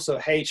 4, so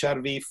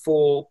HRV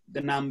 4,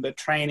 the number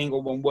training,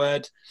 or one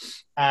word,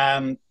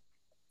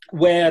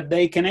 where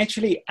they can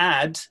actually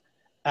add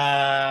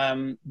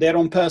their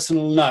own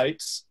personal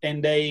notes,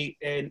 and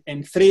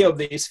and 3 of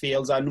these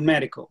fields are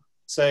numerical.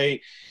 So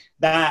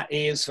that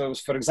is,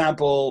 for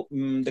example,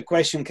 the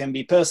question can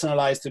be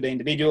personalized to the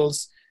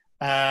individuals,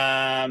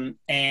 and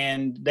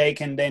they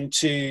can then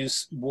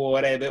choose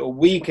whatever, or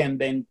we can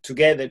then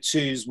together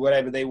choose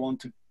whatever they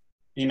want to,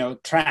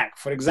 track.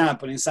 For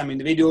example, in some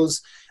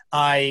individuals,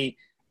 I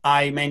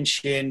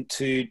mentioned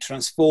to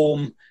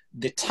transform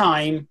the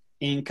time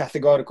in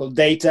categorical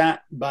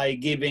data by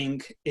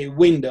giving a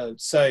window.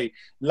 So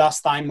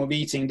last time of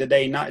eating the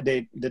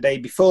day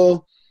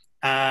before,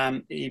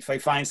 if I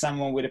find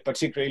someone with a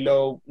particularly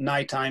low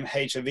nighttime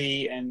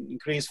HRV and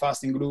increased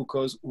fasting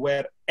glucose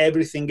where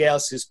everything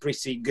else is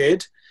pretty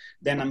good,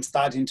 then I'm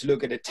starting to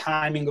look at the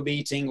timing of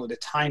eating or the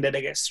time that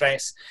they get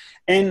stressed.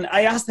 And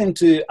I ask them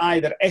to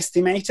either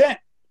estimate it,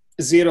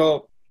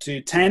 0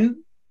 to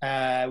 10,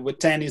 with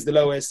 10 is the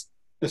lowest,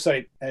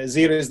 0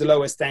 is the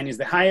lowest, 10 is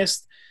the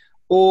highest,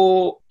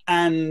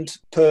 and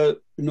per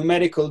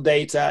numerical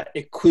data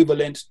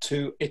equivalent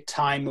to a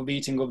time of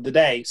eating of the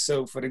day.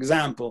 So for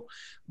example,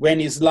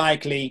 when is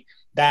likely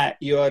that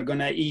you are going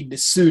to eat the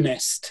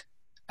soonest?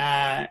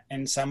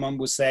 And someone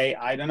will say,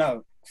 I don't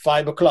know,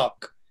 5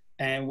 o'clock.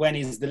 And when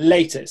is the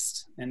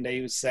latest? And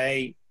they would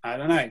say, I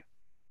don't know,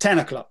 10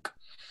 o'clock.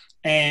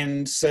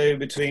 And so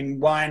between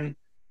 1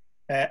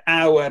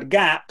 hour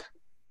gap,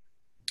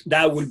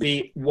 that will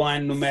be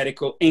 1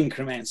 numerical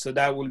increment. So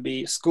that will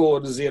be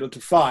scored 0 to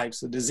 5.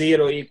 So the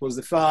 0 equals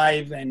the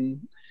 5,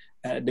 and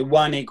the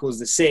 1 equals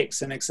the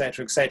 6, and et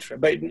cetera, et cetera.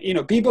 But,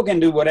 people can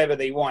do whatever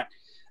they want.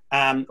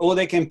 Or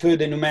they can put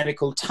the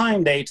numerical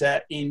time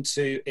data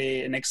into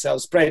an Excel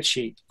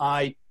spreadsheet.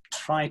 I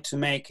try to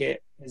make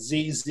it as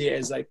easy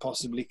as I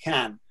possibly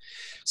can.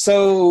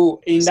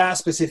 So in that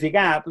specific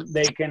app,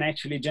 they can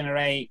actually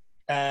generate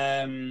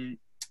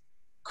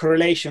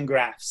correlation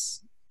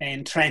graphs.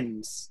 and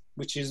trends,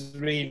 which is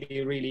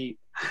really, really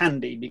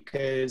handy,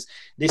 because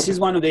this is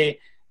one of the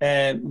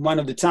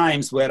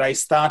times where I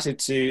started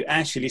to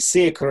actually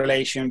see a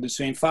correlation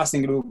between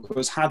fasting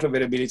glucose, heart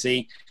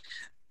variability,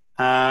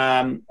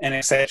 and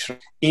etc.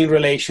 in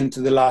relation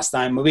to the last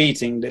time of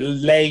eating. The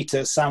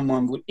later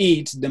someone would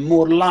eat, the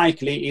more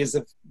likely is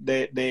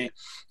the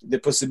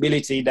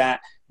possibility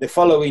that the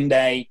following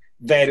day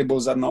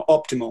variables are not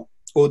optimal,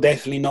 or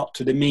definitely not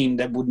to the mean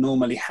that would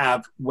normally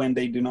have when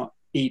they do not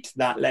eat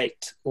that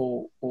late,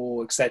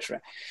 or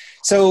etc.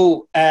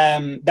 So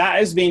that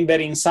has been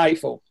very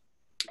insightful,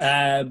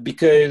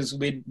 because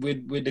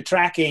with the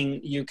tracking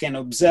you can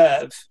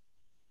observe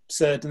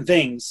certain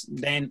things.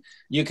 Then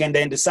you can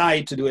then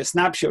decide to do a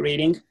snapshot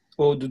reading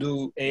or to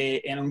do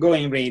an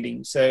ongoing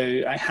reading.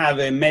 So I have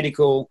a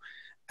medical,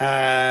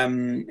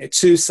 a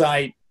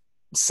two-side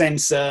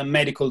sensor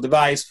medical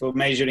device for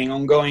measuring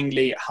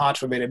ongoingly heart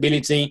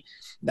variability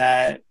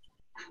that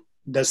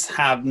does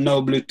have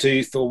no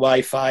Bluetooth or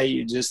Wi-Fi.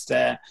 You just,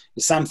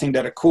 it's something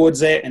that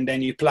records it, and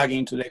then you plug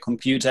into the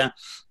computer.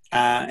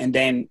 And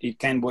then it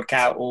can work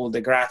out all the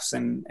graphs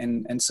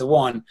and so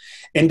on.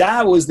 And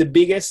that was the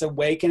biggest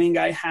awakening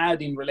I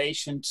had in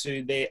relation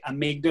to the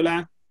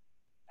amygdala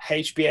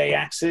HPA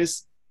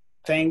axis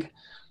thing,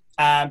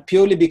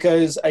 purely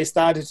because I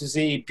started to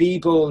see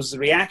people's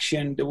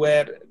reaction that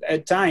were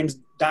at times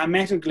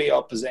diametrically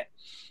opposite.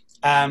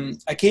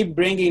 I keep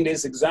bringing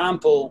this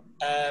example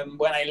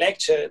when I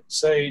lecture.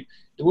 So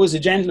there was a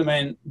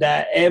gentleman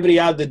that every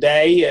other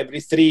day, every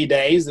 3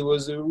 days, there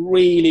was a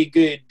really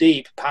good,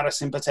 deep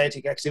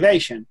parasympathetic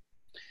activation.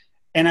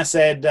 And I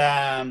said,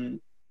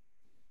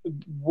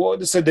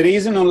 so there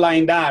is an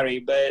online diary,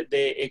 but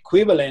the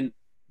equivalent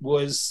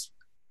was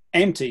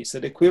empty. So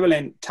the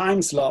equivalent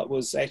time slot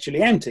was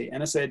actually empty.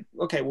 And I said,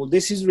 okay, well,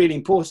 this is really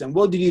important.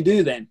 What did you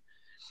do then?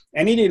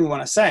 And he didn't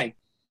want to say.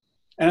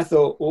 And I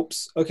thought,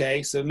 oops,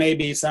 okay, so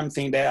maybe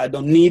something that I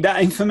don't need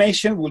that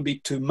information, will be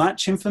too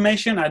much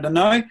information, I don't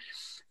know.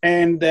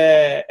 And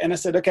I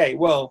said, okay,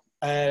 well,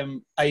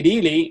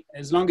 ideally,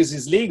 as long as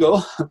it's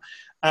legal,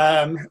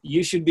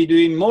 you should be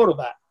doing more of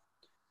that.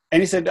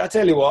 And he said, I'll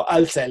tell you what,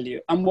 I'll tell you,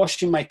 I'm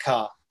washing my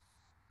car.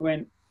 I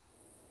went,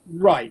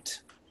 right.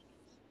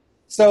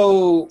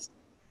 So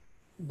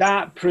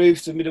that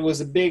proved to me there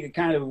was a big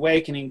kind of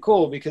awakening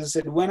call, because I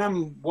said, when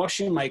I'm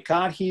washing my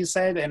car, he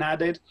said, and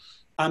added,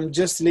 I'm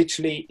just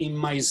literally in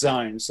my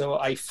zone. So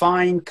I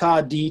find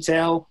car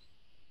detail,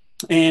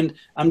 and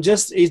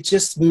it's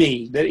just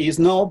me. There is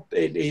no,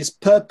 it is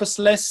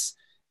purposeless,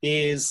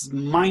 is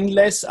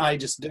mindless. I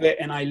just do it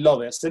and I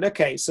love it. I said,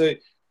 okay, so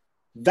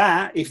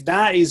if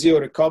that is your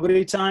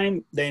recovery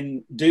time,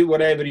 then do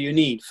whatever you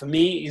need. For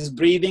me, is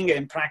breathing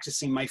and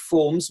practicing my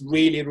forms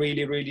really,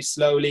 really, really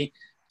slowly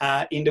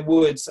in the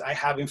woods I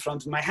have in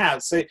front of my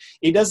house. So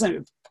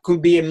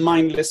could be a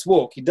mindless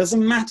walk. It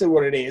doesn't matter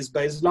what it is,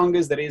 but as long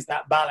as there is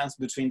that balance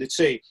between the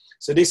two.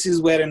 So this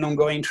is where an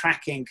ongoing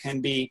tracking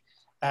can be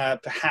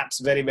perhaps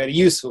very, very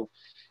useful,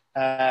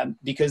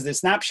 because the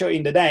snapshot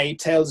in the day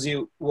tells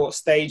you what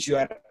stage you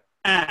are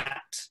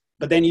at,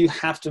 but then you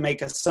have to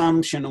make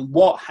assumption on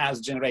what has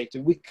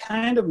generated. We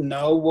kind of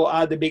know what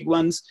are the big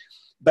ones,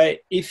 but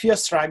if you're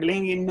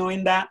struggling in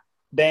knowing that,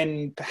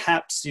 then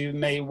perhaps you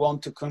may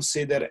want to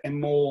consider a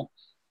more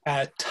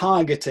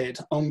targeted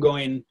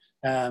ongoing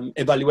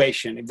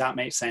evaluation, if that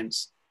makes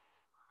sense.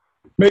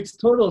 Makes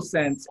total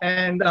sense.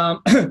 And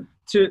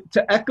to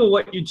echo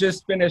what you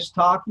just finished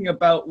talking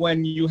about,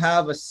 when you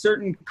have a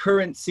certain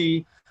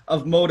currency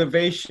of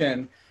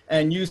motivation,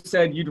 and you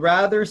said you'd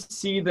rather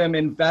see them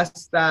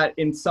invest that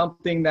in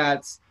something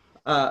that's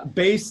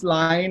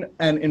baseline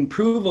and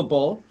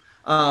improvable,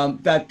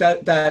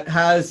 that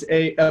has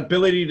a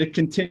ability to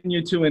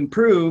continue to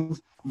improve,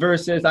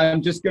 versus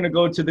I'm just going to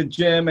go to the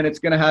gym and it's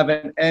going to have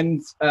an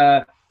end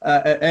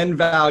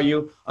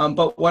value.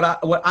 But what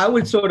I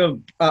would sort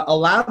of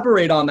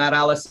elaborate on that,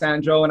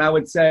 Alessandro, and I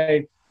would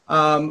say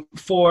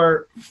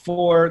for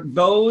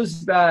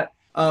those that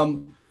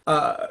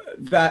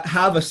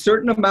have a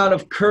certain amount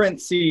of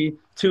currency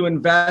to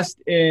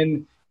invest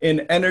in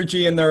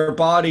energy in their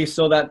body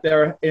so that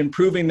they're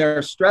improving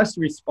their stress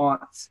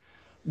response,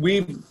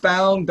 we've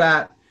found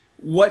that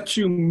what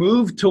you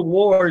move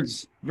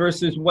towards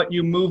versus what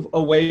you move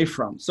away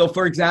from. So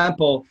for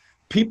example,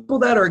 people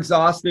that are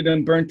exhausted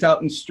and burnt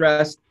out and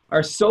stressed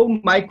are so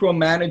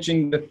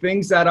micromanaging the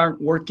things that aren't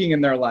working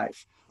in their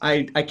life.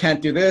 I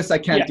can't do this, I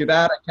can't do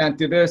that, I can't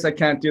do this, I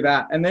can't do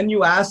that. And then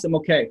you ask them,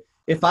 okay,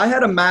 if I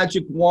had a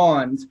magic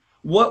wand,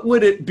 what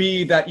would it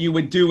be that you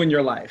would do in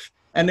your life?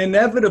 And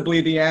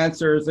inevitably the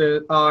answers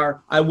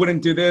are, I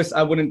wouldn't do this,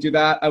 I wouldn't do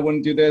that, I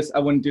wouldn't do this, I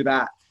wouldn't do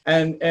that.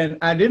 And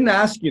I didn't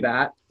ask you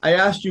that. I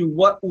asked you,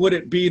 what would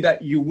it be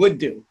that you would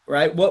do,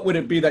 right? What would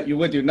it be that you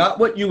would do? Not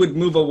what you would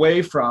move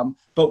away from,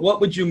 but what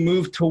would you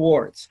move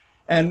towards?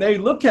 And they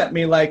look at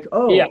me like,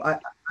 oh,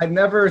 I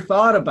never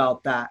thought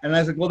about that. And I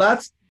was like, well,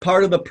 that's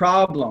part of the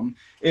problem,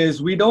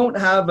 is we don't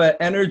have an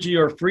energy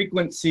or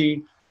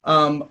frequency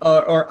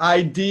or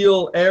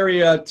ideal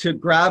area to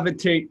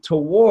gravitate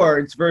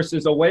towards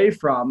versus away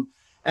from.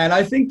 And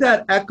I think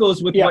that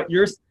echoes with what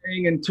you're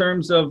saying in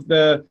terms of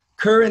the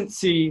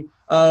currency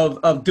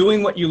of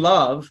doing what you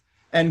love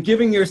and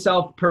giving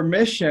yourself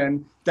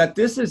permission that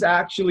this is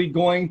actually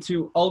going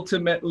to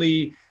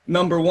ultimately,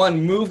 number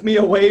one, move me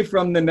away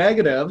from the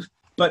negative,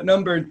 but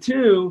number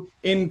two,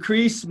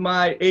 increase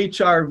my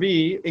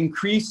HRV,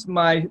 increase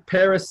my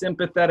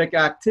parasympathetic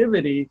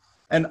activity,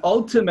 and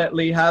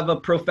ultimately have a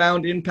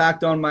profound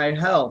impact on my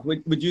health.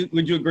 Would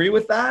you agree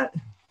with that?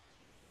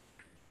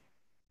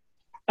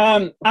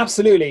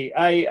 Absolutely.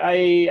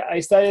 I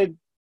started,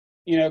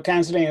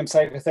 counseling and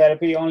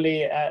psychotherapy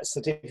only at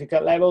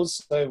certificate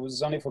levels. So it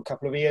was only for a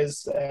couple of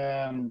years,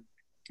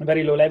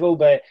 very low level.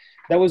 But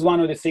that was one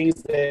of the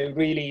things that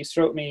really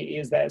struck me,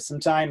 is that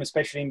sometimes,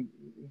 especially in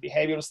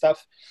behavioral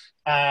stuff,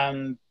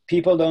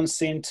 people don't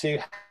seem to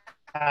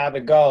have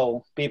a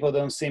goal. People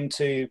don't seem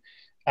to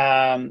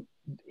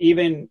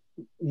even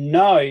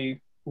know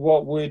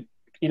what would,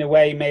 in a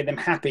way, make them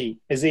happy,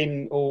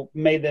 or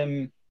made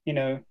them,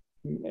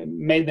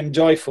 made them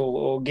joyful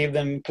or give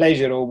them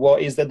pleasure, or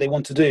what is that they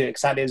want to do,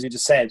 exactly as you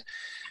just said.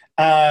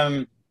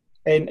 And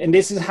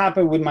this has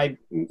happened with my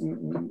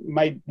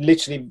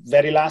literally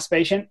very last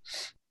patient.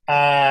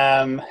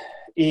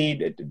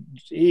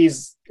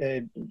 He's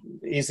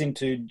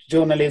into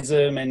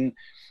journalism and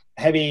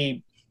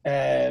heavy,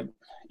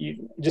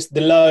 just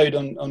the load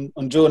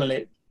on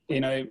journalism,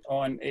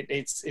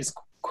 it's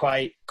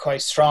quite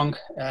strong,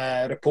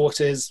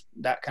 reporters,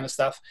 that kind of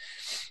stuff.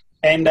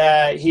 And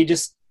he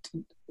just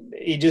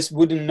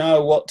wouldn't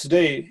know what to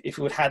do if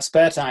he would have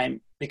spare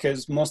time,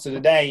 because most of the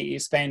day he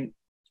spent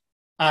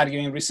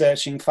arguing,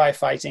 researching,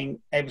 firefighting,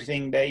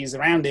 everything that is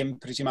around him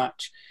pretty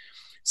much.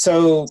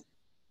 So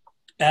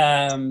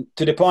to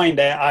the point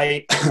that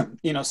I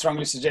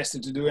strongly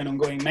suggested to do an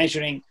ongoing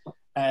measuring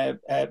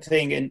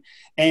thing.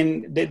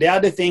 And the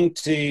other thing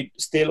to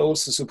still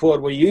also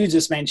support what you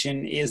just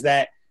mentioned is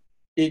that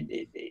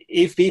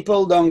if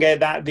people don't get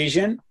that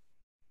vision,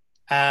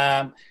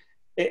 and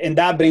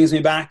that brings me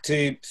back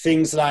to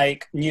things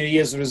like New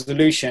Year's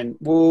resolution.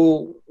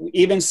 Well,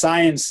 even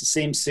science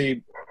seems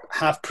to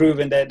have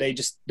proven that they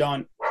just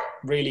don't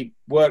really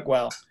work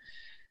well.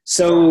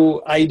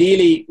 So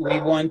ideally,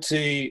 we want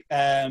to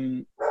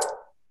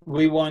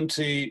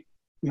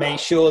make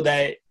sure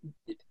that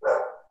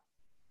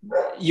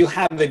you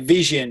have a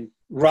vision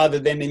rather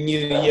than a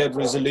New Year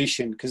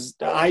resolution, because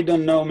I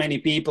don't know many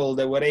people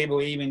that were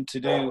able even to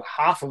do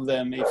half of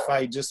them, if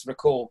I just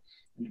recall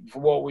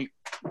what we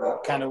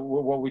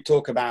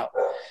talk about.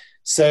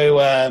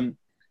 So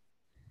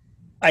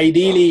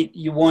ideally,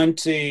 you want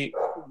to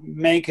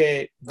make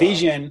a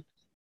vision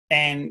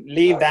and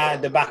leave that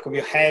at the back of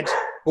your head.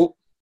 Oh,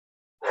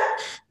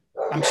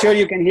 I'm sure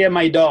you can hear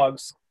my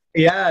dogs.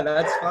 Yeah,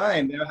 that's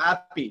fine. They're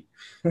happy.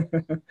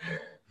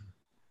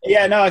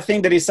 Yeah, no, I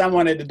think there is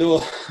someone at the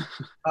door.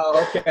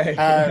 Oh, okay.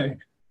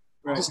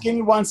 Right. Just give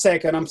me 1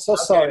 second. I'm so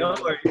sorry. Don't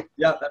worry.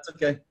 Yeah, that's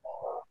okay.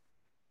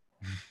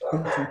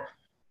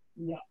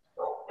 Yeah.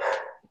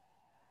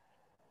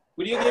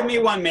 Would you give me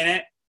 1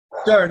 minute?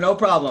 Sure, no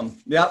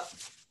problem. Yep.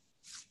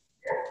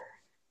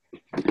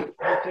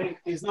 I think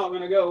he's not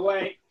going to go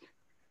away.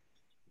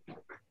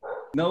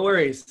 No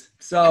worries.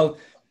 So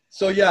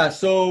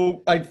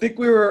I think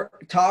we were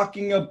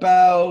talking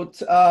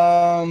about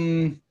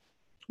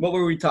what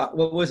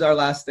was our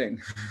last thing?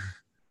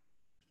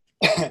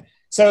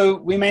 So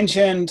we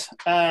mentioned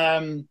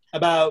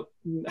about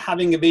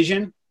having a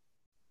vision.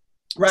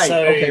 Right.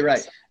 So, okay,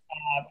 right.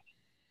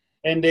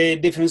 And the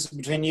difference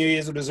between New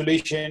Year's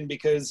resolution,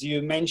 because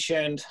you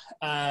mentioned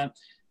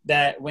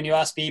that when you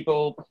ask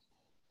people,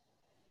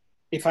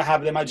 if I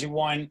have the magic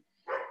wand,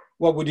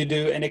 what would you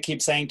do? And they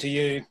keep saying to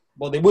you,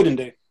 well, they wouldn't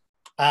do.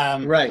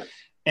 Right.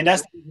 And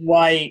that's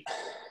why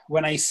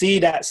when I see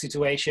that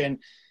situation,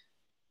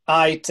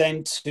 I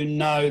tend to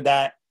know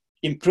that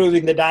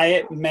improving the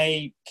diet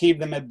may keep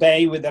them at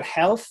bay with their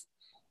health,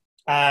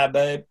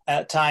 but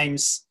at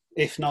times,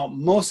 if not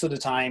most of the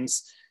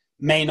times,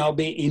 may not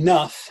be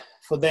enough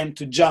for them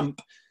to jump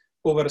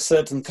over a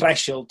certain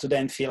threshold to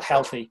then feel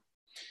healthy.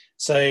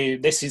 So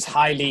this is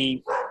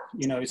highly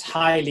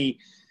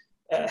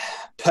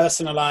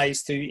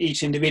personalized to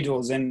each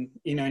individuals. And,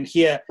 and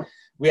here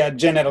we are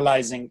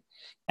generalizing.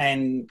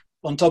 And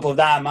on top of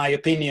that, my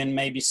opinion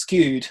may be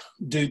skewed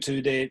due to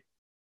the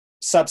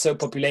subset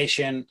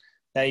population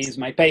that is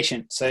my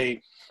patient. So,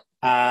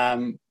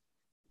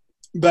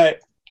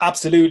 but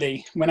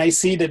absolutely, when I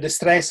see that the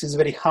stress is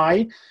very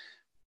high,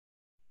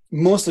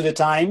 most of the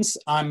times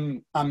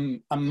I'm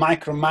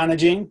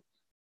micromanaging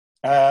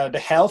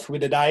the health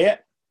with the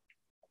diet,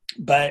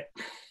 but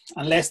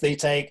unless they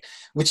take,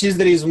 which is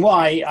the reason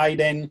why I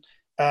then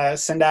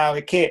send out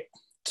a kit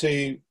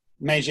to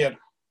measure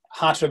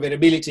heart rate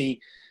variability,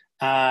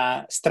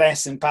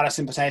 stress and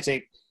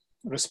parasympathetic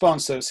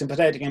response, so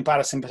sympathetic and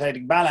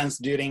parasympathetic balance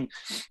during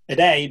a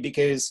day,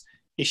 because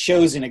it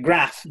shows in a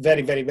graph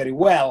very, very, very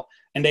well,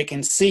 and they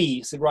can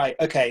see, so right,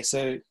 okay,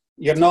 so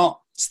you're not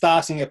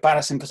starting a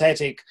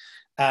parasympathetic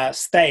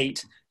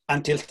state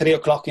until 3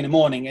 o'clock in the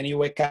morning and you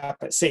wake up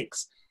at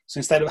 6. So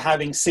instead of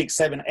having 6,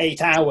 7,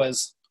 8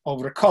 hours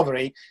of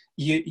recovery,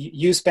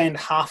 you spend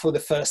half of the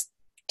first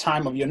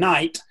time of your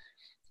night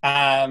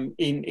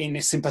in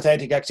a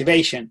sympathetic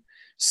activation.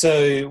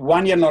 So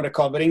one, you're not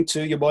recovering.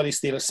 Two, your body's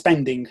still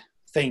expending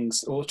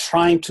things or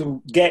trying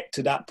to get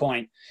to that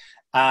point.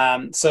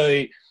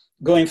 So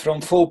going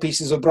from 4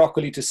 pieces of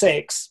broccoli to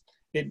 6,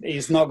 it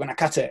is not going to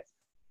cut it.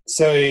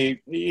 So,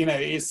 you know,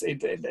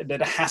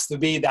 there has to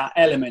be that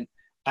element,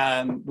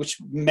 which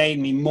made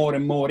me more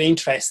and more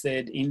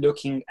interested in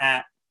looking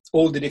at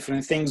all the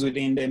different things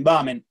within the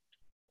environment,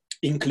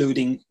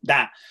 including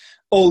that.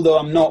 Although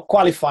I'm not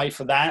qualified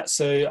for that,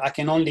 so I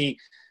can only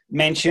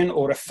mention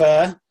or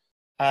refer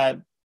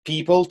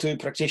people to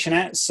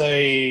practitioners.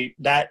 So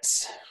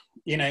that's,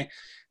 you know,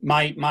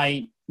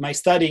 my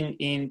studying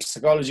in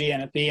psychology,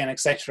 NLP, and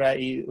etc.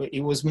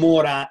 It was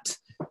more at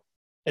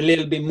a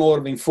little bit more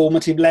of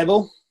informative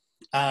level,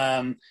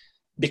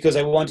 because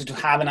I wanted to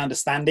have an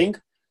understanding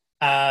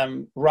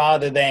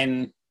rather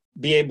than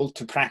be able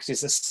to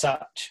practice as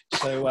such.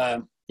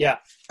 So yeah.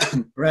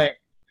 Right.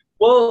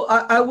 Well,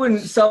 I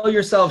wouldn't sell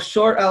yourself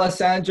short,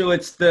 Alessandro.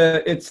 It's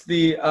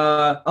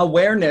the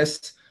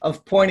awareness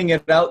of pointing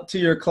it out to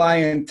your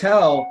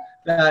clientele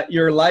that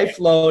your life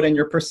load and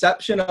your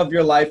perception of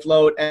your life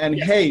load, and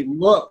Yes. hey,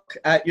 look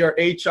at your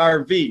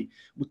HRV.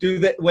 Do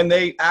that when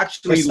they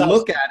actually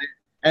look at it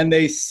and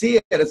they see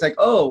it. It's like,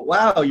 oh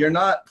wow, you're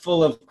not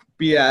full of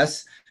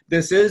BS.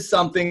 This is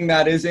something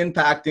that is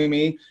impacting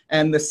me,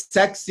 and the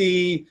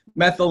sexy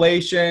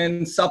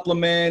methylation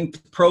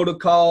supplement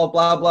protocol,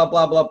 blah, blah,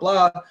 blah, blah,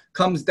 blah,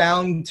 comes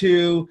down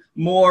to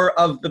more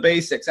of the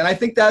basics. And I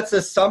think that's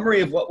a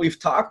summary of what we've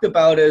talked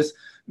about is,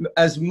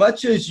 as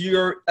much as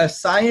you're a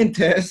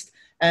scientist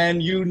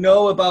and you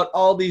know about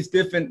all these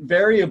different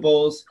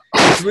variables,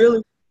 it's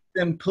really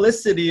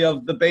simplicity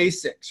of the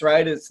basics,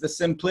 right? It's the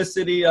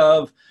simplicity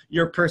of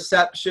your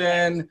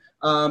perception,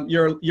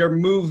 your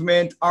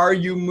movement. Are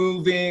you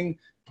moving?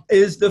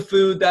 Is the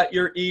food that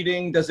you're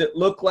eating, does it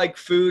look like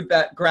food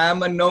that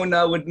Grandma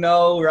Nona would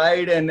know,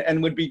 right?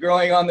 And would be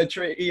growing on the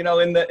tree, you know,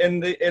 in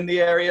the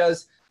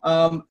areas.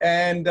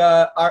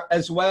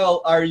 As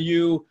well, are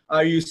you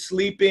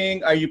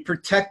sleeping? Are you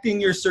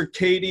protecting your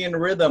circadian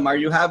rhythm? Are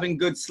you having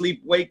good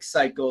sleep-wake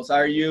cycles?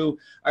 Are you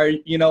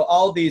know,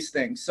 all these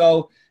things.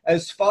 So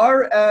as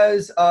far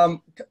as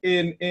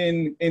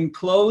in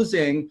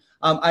closing,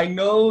 I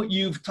know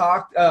you've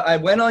talked, I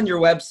went on your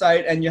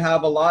website and you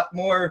have a lot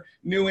more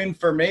new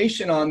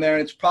information on there.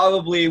 And it's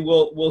probably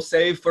we'll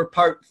save for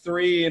part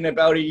 3 in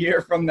about a year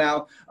from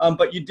now.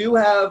 But you do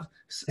have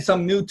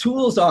some new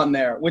tools on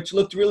there, which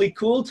looked really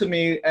cool to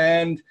me.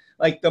 And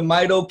like the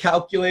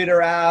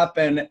Mitocalculator app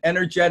and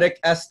energetic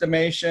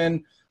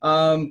estimation.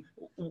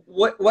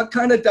 What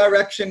kind of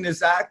direction is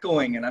that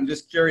going in? I'm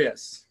just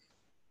curious.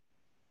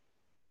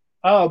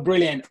 Oh,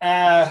 brilliant.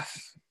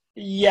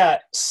 Yeah,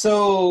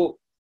 so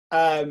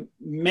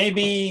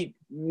maybe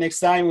next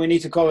time we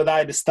need to cover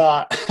that at the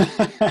start.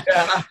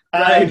 Yeah,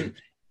 right.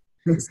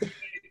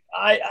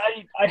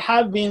 I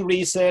have been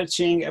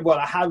researching, well,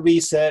 I have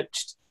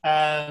researched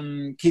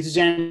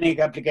ketogenic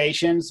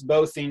applications,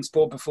 both in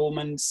sport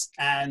performance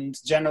and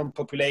general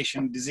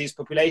population, disease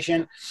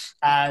population,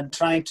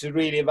 trying to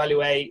really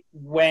evaluate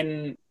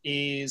when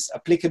is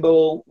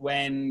applicable,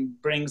 when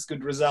brings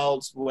good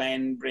results,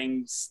 when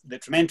brings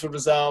detrimental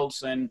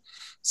results, and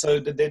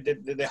so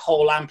the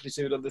whole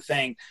amplitude of the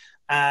thing.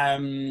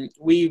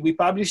 We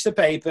published a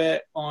paper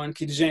on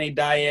ketogenic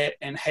diet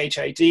and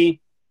HIT,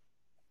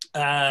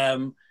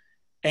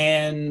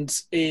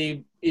 and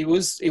it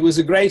was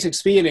a great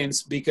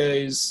experience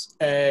because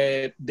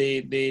the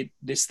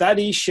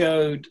study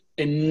showed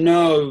a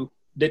no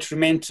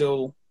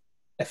detrimental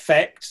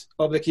effect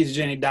of the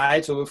ketogenic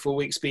diet over a 4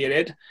 weeks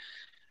period,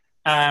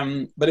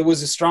 but it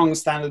was a strong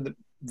standard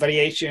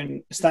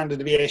deviation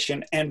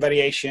and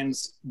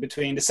variations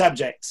between the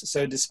subjects.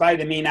 So despite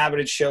the mean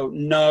average showed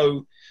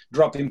no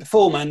drop in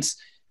performance,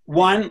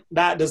 one,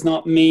 that does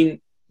not mean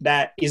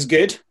that is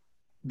good,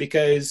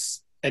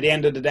 because at the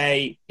end of the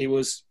day it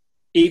was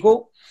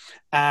equal.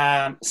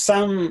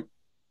 Some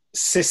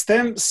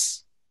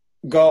systems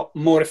got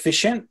more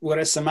efficient,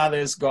 whereas some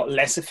others got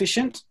less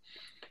efficient.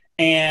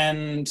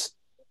 But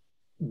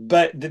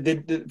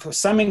for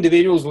some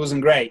individuals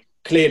wasn't great,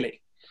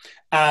 clearly.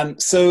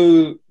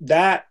 So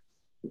that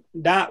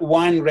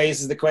one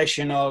raises the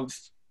question of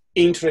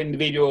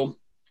intra-group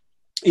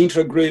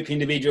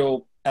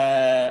individual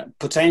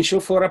potential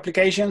for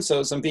application.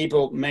 So some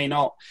people may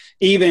not,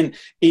 even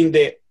in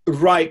the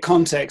right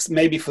context,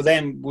 maybe for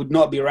them would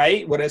not be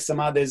right, whereas some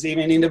others,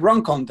 even in the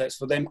wrong context,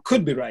 for them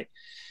could be right.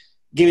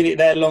 Giving it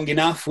there long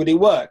enough, would it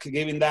work?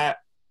 Giving that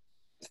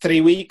 3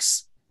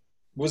 weeks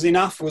was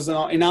enough, was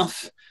not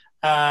enough.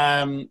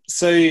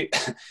 So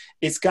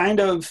it's kind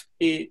of,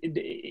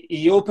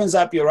 it opens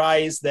up your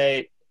eyes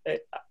that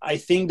I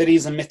think there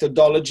is a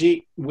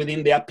methodology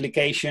within the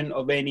application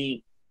of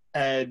any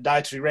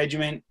dietary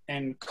regimen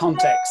and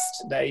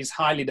context that is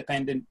highly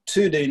dependent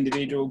to the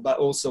individual, but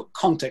also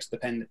context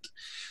dependent.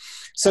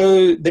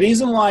 So the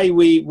reason why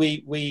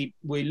we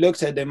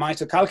looked at the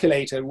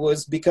Mitocalculator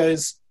was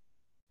because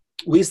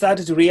we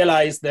started to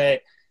realize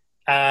that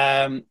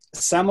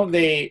some of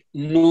the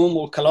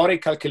normal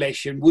caloric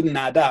calculation wouldn't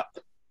add up.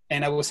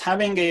 And I was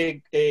having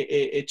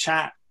a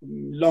chat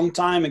long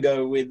time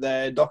ago with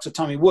Dr.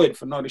 Tommy Wood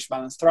for Nourish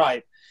Balance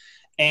Thrive.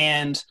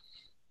 And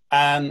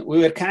we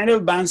were kind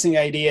of bouncing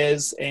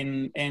ideas,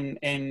 and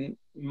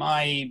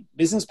my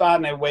business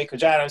partner, Waco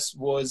Jaros,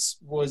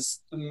 was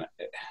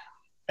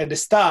at the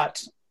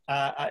start.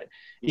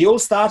 It all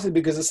started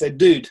because I said,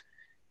 dude,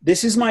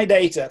 this is my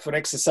data for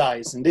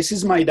exercise, and this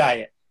is my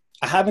diet.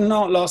 I haven't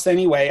not lost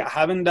any weight. I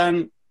haven't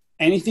done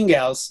anything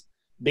else.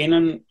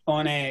 Been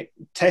on a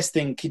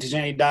testing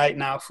ketogenic diet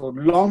now for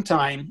a long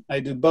time. I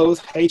do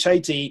both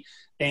HIIT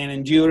and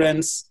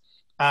endurance,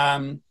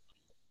 low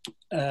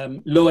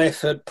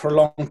effort,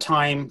 prolonged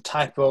time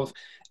type of,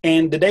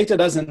 and the data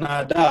doesn't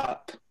add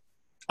up.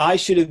 I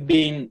should have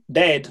been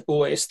dead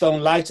or a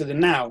stone lighter than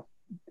now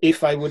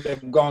if I would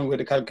have gone with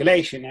the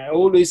calculation. I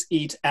always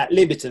eat ad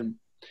libitum.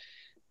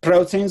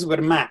 Proteins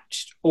were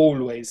matched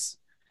always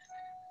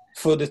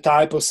for the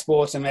type of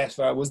sport and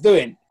effort I was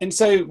doing. And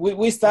so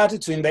we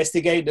started to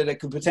investigate that it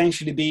could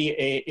potentially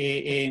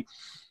be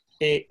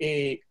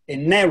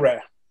an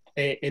error,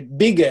 a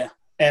bigger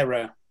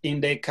error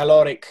in the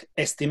caloric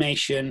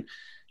estimation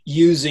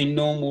using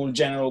normal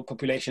general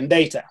population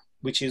data,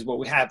 which is what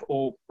we have,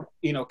 or,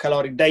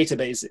 caloric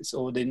databases,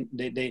 or the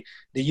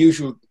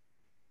usual,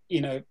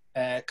 indirect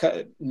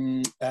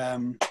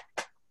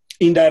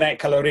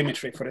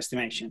calorimetry for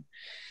estimation.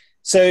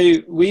 So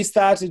we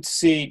started to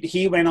see,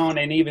 he went on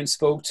and even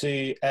spoke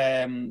to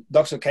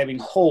Dr. Kevin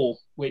Hall,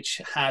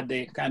 which had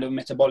the kind of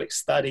metabolic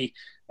study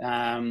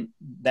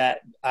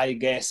that I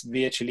guess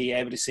virtually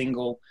every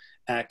single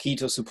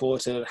keto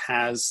supporter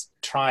has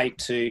tried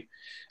to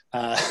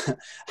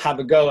have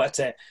a go at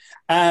it.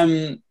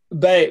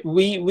 But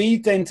we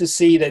tend to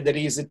see that there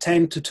is a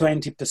 10 to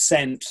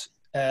 20%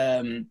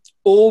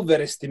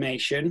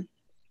 overestimation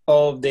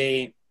of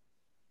the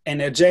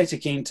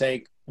energetic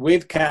intake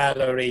with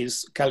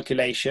calories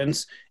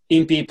calculations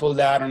in people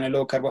that are on a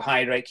low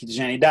carbohydrate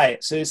ketogenic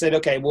diet. So they said,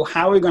 okay, well,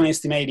 how are we going to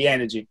estimate the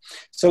energy?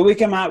 So we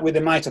came out with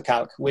the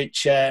Mitocalc,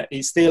 which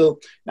is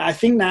still, I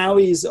think now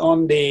is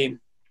on is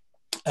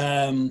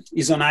on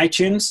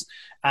iTunes.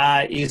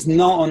 Is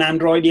not on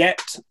Android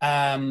yet.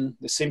 There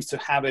seems to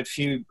have a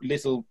few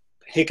little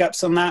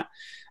hiccups on that.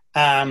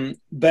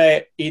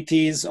 But it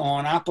is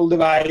on Apple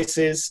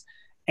devices,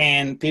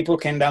 and people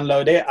can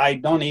download it. I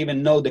don't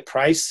even know the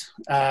price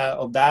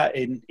of that,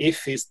 and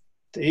if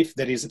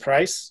there is a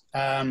price.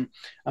 I'm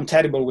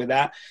terrible with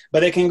that. But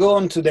they can go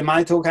onto the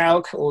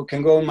Mitocalc, or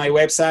can go on my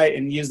website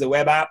and use the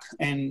web app,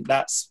 and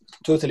that's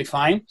totally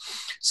fine.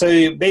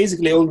 So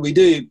basically all we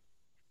do,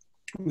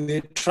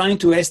 we're trying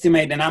to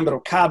estimate the number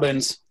of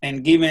carbons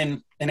and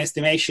given an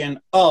estimation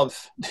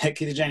of the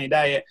ketogenic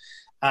diet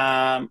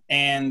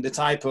and the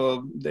type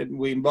of that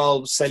we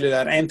involve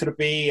cellular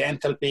entropy,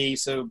 enthalpy,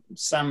 so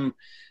some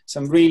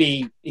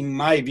really, in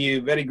my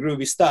view, very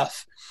groovy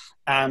stuff.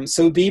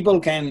 So people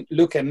can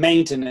look at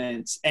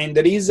maintenance, and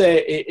there is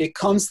a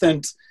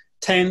constant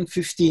 10,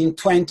 15,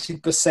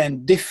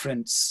 20%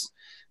 difference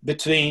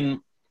between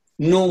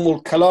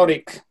normal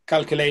caloric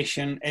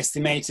calculation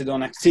estimated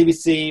on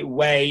activity,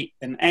 weight,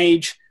 and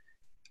age,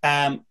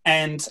 and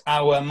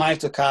our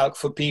Mitocalc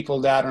for people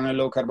that are on a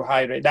low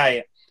carbohydrate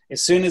diet.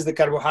 As soon as the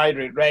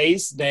carbohydrate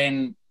raise,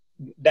 then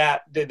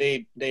that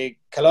the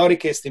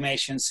caloric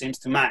estimation seems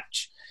to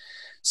match.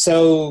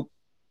 So,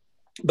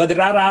 but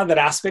there are other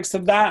aspects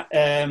of that.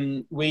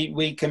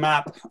 We came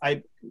up.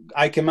 I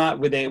came up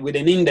with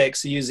an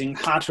index using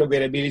heart rate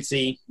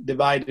variability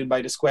divided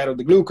by the square of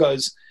the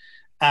glucose.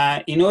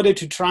 In order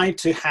to try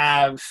to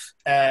have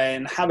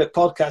a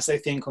podcast, I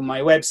think, on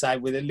my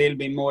website with a little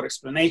bit more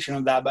explanation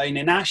of that. But in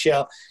a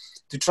nutshell,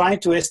 to try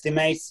to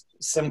estimate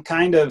some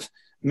kind of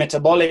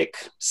metabolic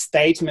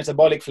state,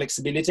 metabolic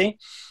flexibility,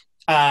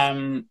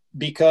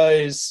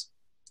 because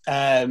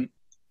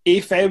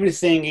if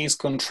everything is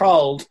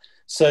controlled,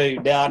 so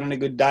they are on a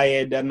good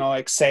diet, there are no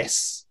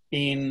excess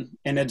in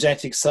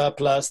energetic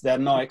surplus, there are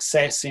no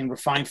excess in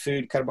refined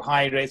food,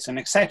 carbohydrates, and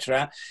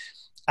etc.,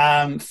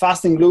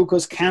 fasting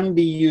glucose can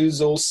be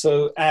used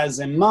also as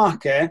a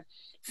marker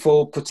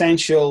for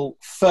potential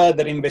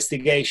further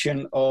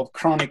investigation of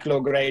chronic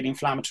low-grade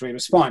inflammatory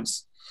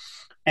response.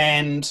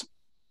 And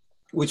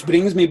which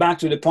brings me back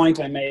to the point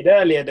I made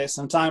earlier, that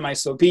sometimes I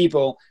saw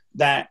people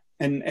that,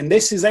 and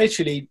this is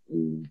actually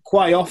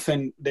quite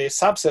often the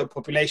subset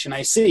population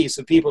I see,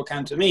 so people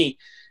come to me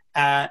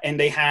and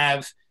they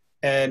have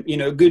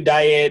good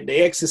diet,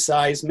 they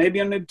exercise,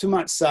 maybe on the too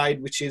much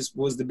side, which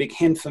was the big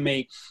hint for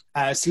me.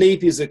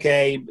 Sleep is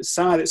okay.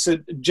 So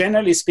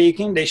generally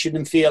speaking, they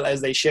shouldn't feel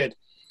as they should.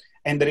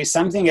 And there is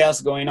something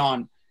else going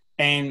on.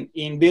 And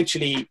in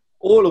virtually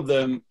all of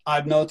them,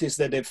 I've noticed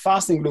that the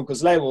fasting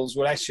glucose levels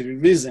were actually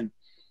risen,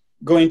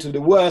 going to the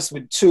worst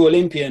with 2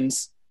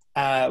 Olympians,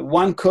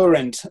 one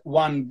current,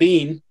 one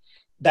bean,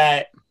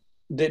 that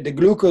the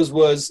glucose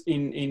was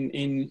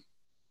in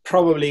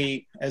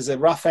probably, as a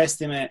rough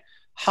estimate,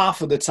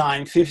 half of the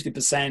time,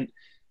 50%,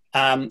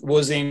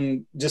 was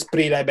in just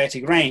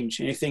pre-diabetic range.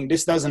 And you think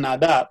this doesn't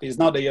add up. It's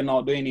not that you're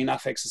not doing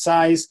enough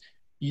exercise,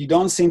 you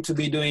don't seem to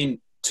be doing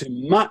too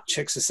much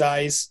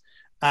exercise.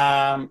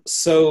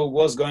 So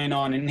what's going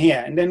on in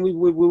here? And then we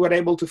were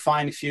able to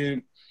find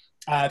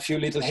a few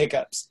little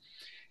hiccups.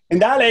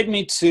 And that led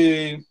me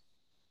to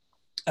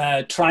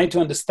try to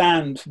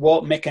understand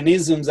what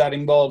mechanisms are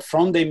involved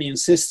from the immune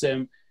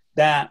system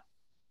that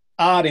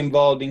are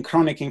involved in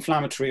chronic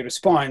inflammatory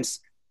response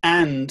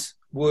and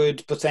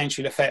would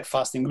potentially affect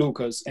fasting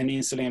glucose and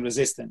insulin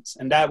resistance.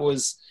 And that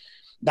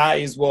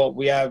is what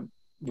we are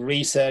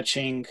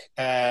researching.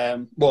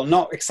 Well,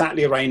 not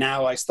exactly right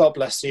now. I stopped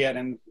last year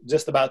and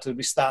just about to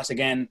restart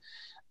again.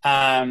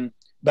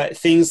 But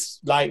things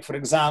like, for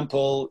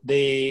example,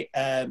 the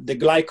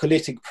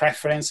glycolytic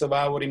preference of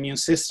our immune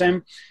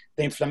system,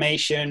 the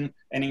inflammation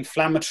and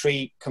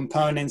inflammatory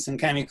components and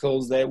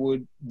chemicals that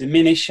would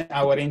diminish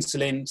our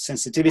insulin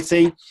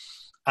sensitivity,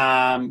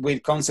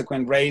 with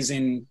consequent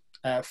raising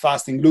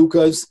fasting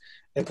glucose,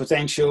 a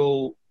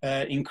potential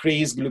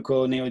increased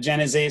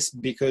gluconeogenesis,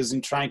 because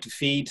in trying to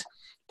feed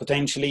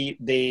potentially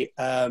the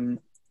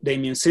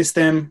immune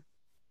system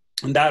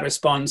and that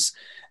response.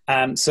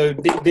 So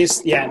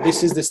this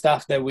is the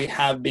stuff that we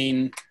have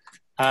been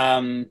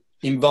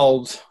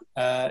involved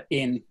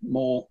in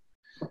more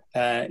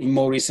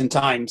recent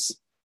times.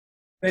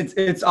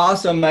 It's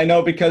awesome. I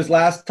know, because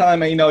last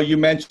time, you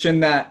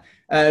mentioned that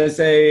as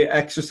a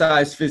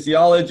exercise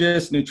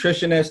physiologist,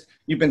 nutritionist,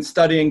 you've been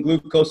studying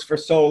glucose for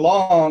so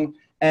long.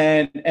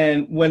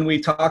 And when we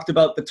talked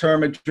about the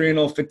term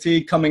adrenal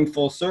fatigue coming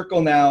full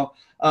circle now,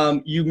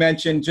 you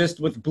mentioned just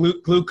with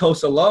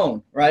glucose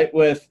alone, right?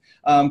 With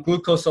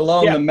glucose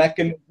alone, the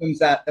mechanisms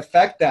that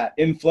affect that: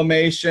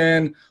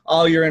 inflammation,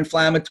 all your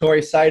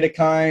inflammatory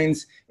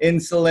cytokines,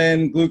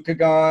 insulin,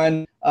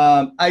 glucagon,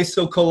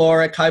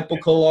 isocaloric,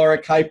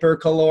 hypocaloric,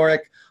 hypercaloric,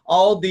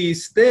 all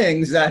these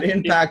things that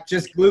impact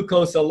just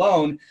glucose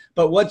alone.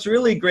 But what's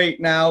really great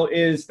now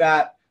is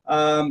that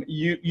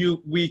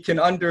we can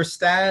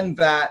understand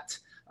that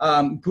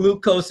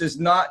glucose is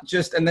not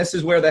just, and this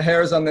is where the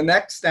hairs on the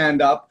neck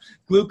stand up,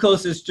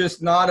 glucose is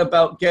just not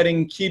about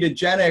getting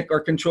ketogenic or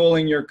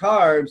controlling your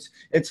carbs.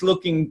 It's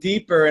looking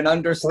deeper and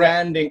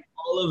understanding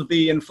all of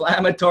the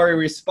inflammatory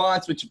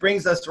response, which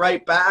brings us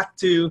right back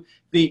to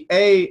the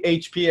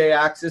HPA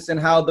axis and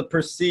how the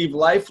perceived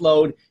life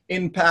load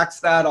impacts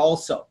that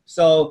also.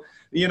 So,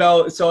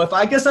 so if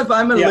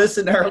I'm a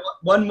listener,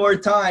 one more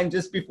time,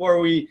 just before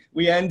we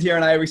end here,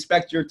 and I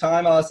respect your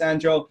time,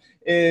 Alessandro,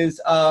 is,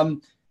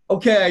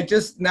 okay,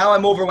 now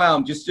I'm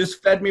overwhelmed.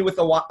 Just fed me with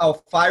a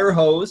fire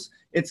hose.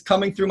 It's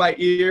coming through my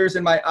ears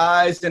and my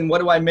eyes, and what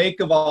do I make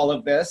of all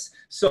of this?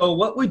 So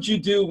what would you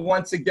do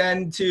once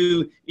again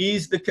to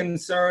ease the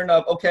concern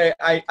of, okay,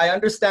 I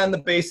understand the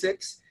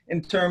basics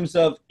in terms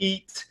of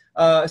eat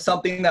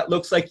something that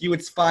looks like you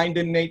would find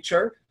in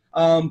nature.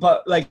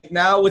 But like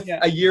now with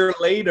a year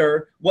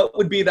later, what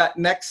would be that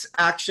next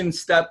action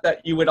step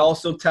that you would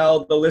also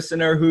tell the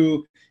listener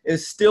who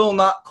is still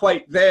not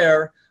quite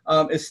there,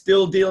 is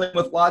still dealing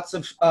with lots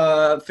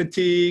of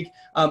fatigue?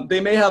 They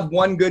may have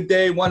one good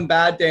day, one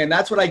bad day. And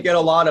that's what I get a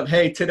lot of.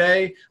 Hey,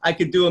 today I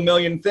could do a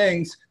million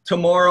things.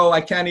 Tomorrow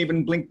I can't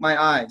even blink my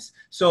eyes.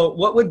 So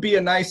what would be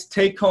a nice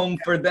take home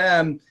for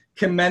them,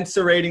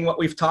 commensurating what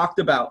we've talked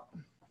about?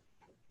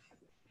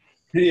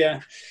 Yeah.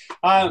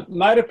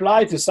 My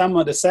reply to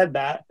someone that said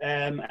that,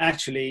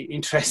 actually,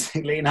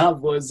 interestingly enough,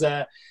 was,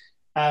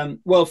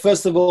 well,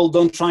 first of all,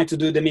 don't try to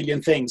do the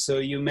million things. So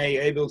you may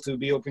able to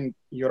be open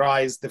your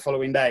eyes the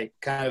following day,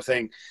 kind of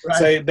thing. Right,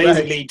 so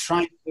basically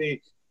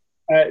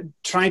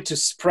trying to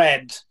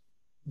spread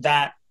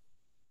that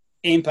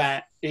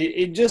impact.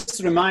 It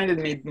just reminded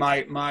me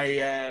one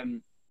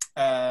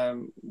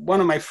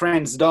of my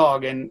friend's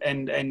dog, and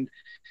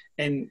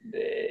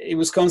it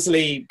was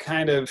constantly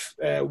kind of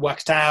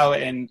whacked out,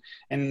 and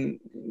an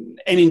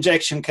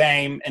injection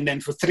came, and then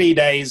for 3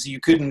 days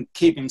you couldn't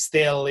keep him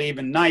still,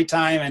 even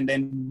nighttime, and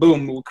then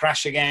boom, we'll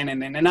crash again,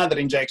 and then another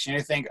injection.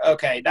 You think,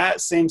 okay,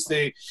 that seems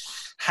to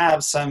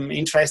have some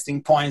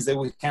interesting points that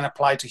we can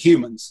apply to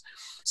humans.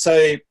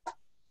 So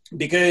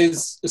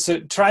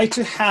try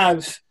to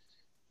have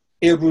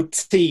a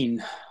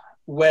routine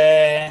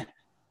where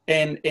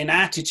an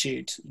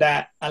attitude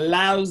that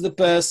allows the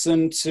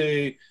person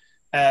to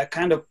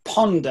kind of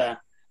ponder.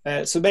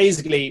 So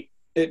basically,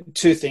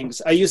 two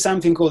things. I use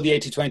something called the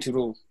 80-20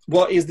 rule.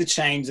 What is the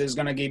change that's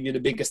going to give you the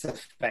biggest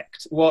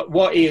effect?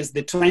 What is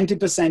the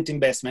 20%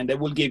 investment that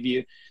will give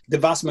you the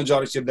vast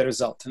majority of the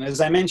result? And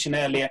as I mentioned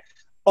earlier,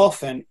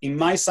 often in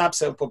my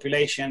subset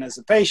population as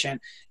a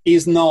patient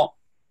is not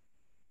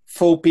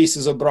 4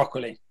 pieces of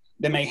broccoli.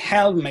 They may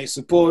help, may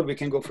support. We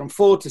can go from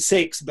 4 to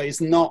 6, but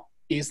it's not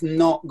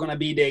going to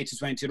be the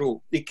 80-20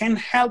 rule. It can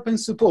help and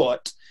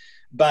support,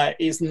 but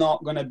it's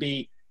not going to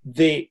be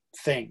the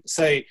thing.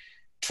 So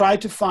try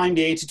to find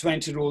the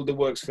 80-20 rule that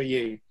works for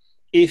you.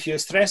 If your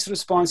stress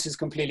response is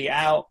completely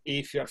out,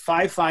 if you're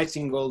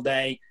firefighting all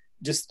day,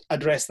 just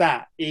address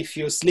that. If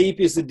your sleep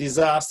is a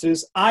disaster,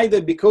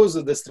 either because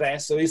of the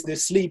stress, or is the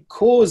sleep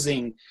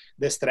causing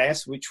the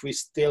stress, which we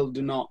still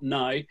do not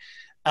know,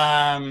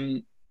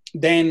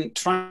 then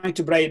try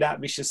to break that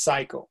vicious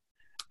cycle.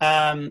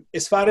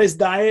 As far as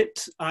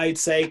diet, I'd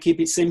say keep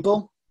it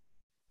simple.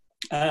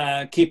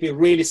 Keep it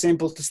really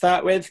simple to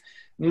start with.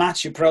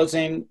 Match your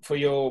protein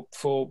for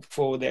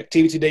the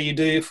activity that you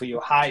do, for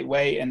your height,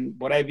 weight, and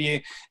whatever you.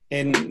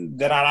 And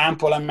there are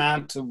ample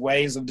amount of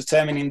ways of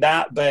determining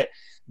that, but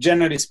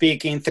generally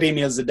speaking, 3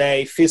 meals a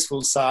day,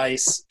 fistful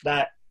size,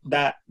 that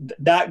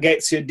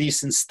gets you a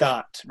decent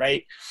start,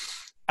 right?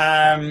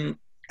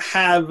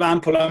 Have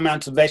ample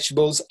amount of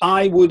vegetables.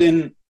 I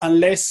wouldn't,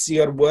 unless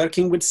you're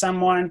working with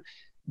someone,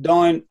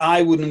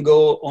 I wouldn't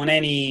go on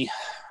any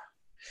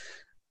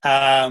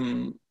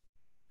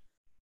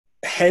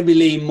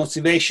heavily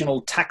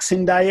motivational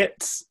taxing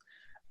diets.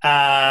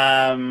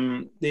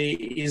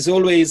 Is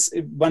always,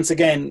 once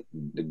again,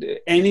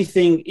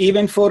 anything,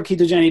 even for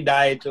ketogenic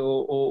diet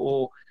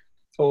or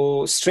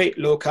straight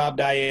low carb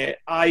diet,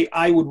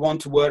 I would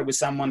want to work with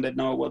someone that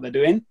knows what they're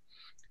doing,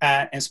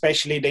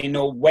 especially they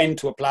know when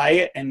to apply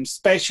it, and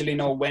especially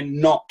know when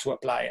not to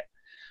apply it.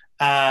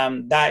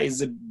 That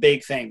is a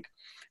big thing.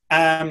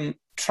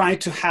 Try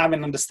to have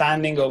an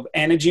understanding of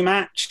energy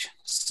match.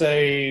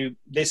 So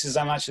this is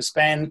how much you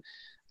spend.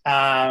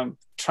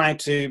 Trying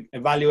to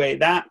evaluate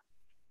that.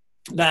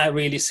 That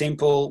really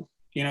simple,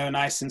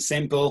 nice and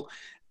simple.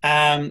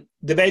 The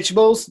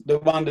vegetables, the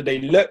one that they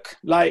look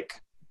like,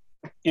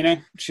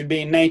 should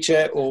be in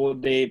nature, or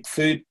the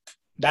food,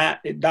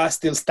 that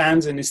still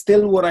stands, and is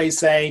still what I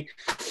say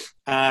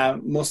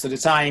most of the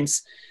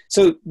times.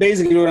 So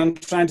basically what I'm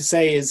trying to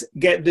say is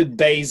get the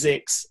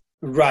basics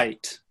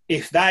right.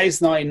 If that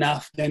is not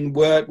enough, then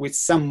work with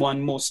someone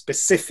more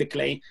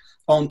specifically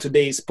on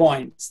today's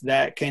points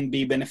that can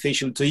be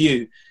beneficial to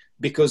you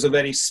because of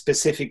very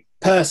specific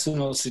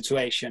personal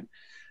situation.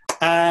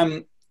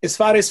 As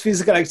far as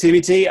physical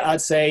activity,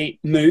 I'd say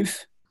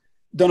move.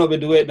 Don't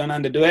overdo it, don't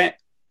underdo it.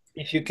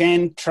 If you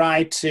can,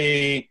 try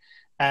to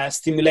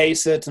stimulate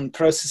certain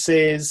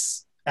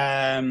processes,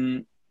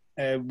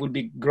 would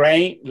be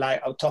great,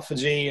 like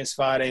autophagy, as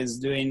far as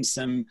doing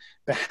some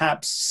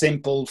perhaps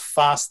simple,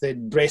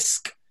 fasted,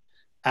 brisk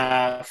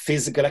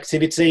physical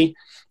activity,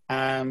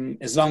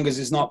 as long as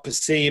it's not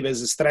perceived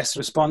as a stress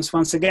response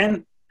once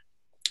again.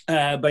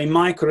 By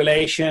my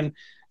correlation,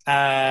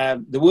 there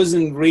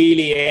wasn't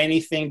really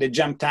anything that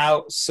jumped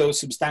out so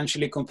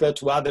substantially compared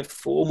to other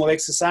form of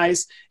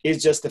exercise.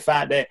 It's just the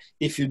fact that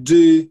if you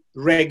do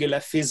regular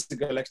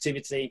physical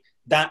activity,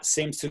 that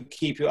seems to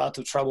keep you out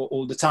of trouble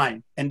all the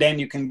time. And then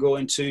you can go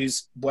and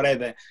choose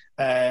whatever,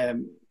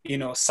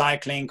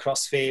 cycling,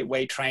 CrossFit,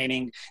 weight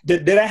training.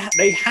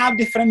 They have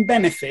different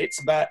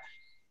benefits, but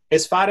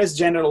as far as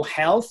general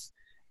health,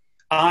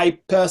 I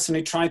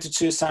personally try to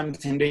choose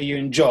something that you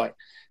enjoy.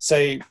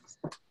 So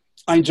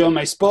I enjoy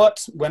my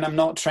sport. When I'm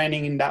not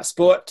training in that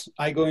sport,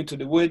 I go into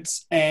the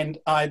woods and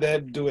either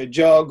do a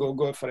jog or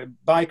go for a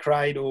bike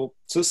ride, or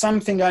so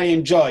something I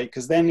enjoy,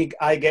 because then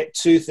I get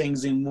two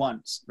things in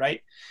once,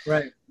 right?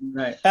 Right.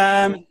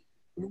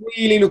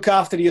 Really look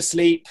after your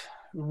sleep.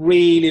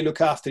 Really look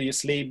after your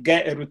sleep.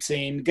 Get a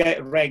routine.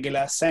 Get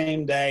regular.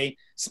 Same day,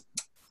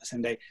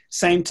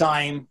 same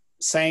time,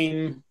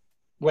 same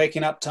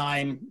waking up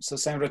time. So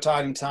same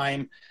retiring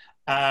time.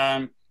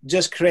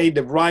 Just create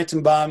the right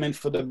environment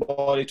for the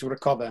body to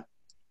recover.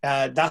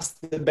 That's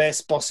the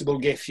best possible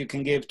gift you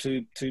can give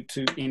to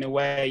in a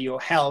way, your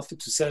health to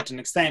a certain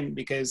extent,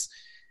 because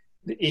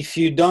if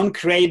you don't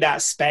create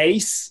that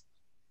space,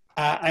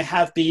 I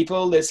have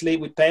people that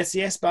sleep with pets,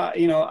 yes, but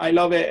I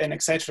love it, and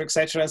etc.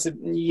 I said,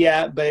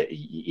 yeah, but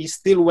it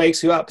still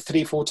wakes you up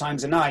 3-4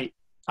 times a night.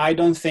 I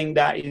don't think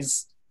that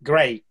is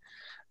great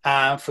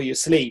for your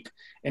sleep.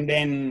 And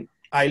then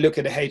I look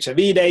at the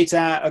HIV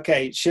data.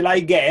 Okay, shall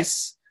I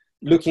guess,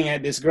 looking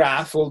at this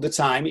graph all the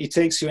time, it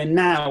takes you an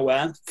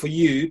hour for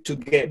you to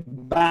get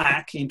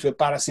back into a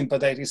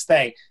parasympathetic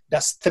state.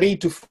 That's 3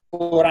 to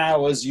 4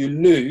 hours you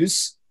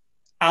lose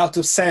out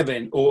of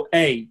 7 or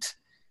 8.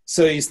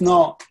 So it's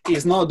not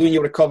doing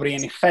your recovery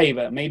any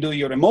favor. It may do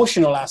your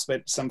emotional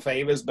aspect some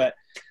favors, but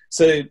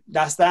so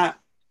that's that.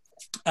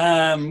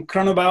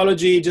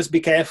 Chronobiology, just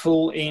be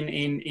careful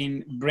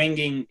in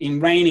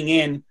reining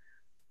in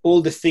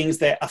all the things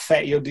that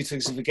affect your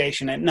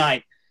detoxification at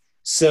night.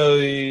 So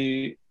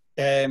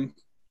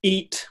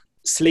eat,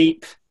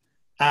 sleep,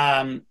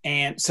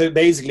 and so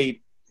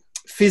basically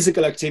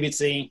physical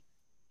activity,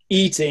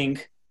 eating,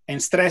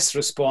 and stress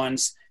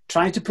response.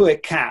 Try to put a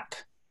cap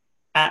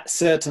at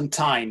certain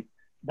time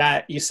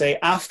that you say,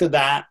 after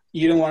that,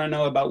 you don't want to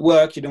know about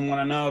work, you don't want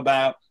to know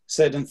about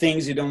certain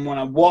things, you don't want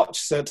to watch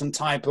certain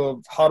type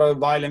of horror,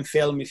 violent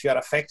film if you are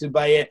affected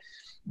by it.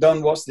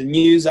 Don't watch the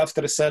news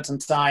after a certain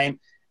time.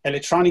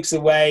 Electronics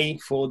away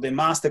for the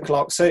master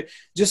clock. So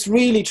just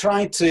really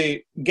try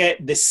to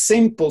get the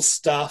simple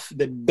stuff,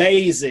 the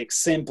basic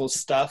simple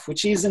stuff,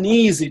 which isn't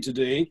easy to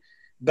do,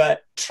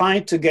 but try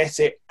to get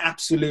it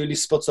absolutely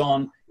spot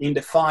on in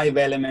the 5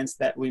 elements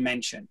that we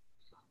mentioned.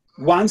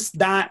 Once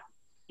that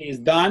is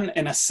done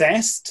and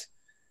assessed,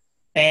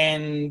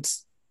 and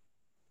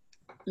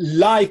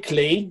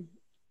likely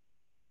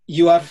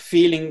you are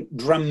feeling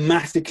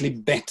dramatically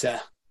better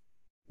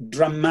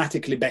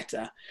dramatically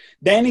better.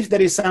 Then if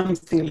there is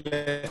something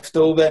left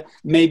over,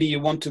 maybe you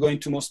want to go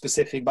into more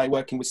specific by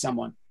working with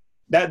someone.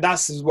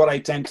 That's what I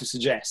tend to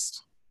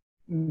suggest.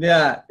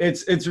 Yeah,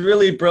 it's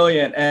really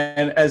brilliant,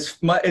 and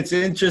it's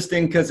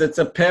interesting because it's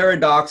a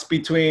paradox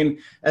between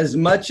as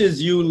much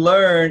as you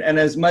learn and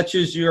as much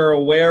as you're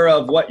aware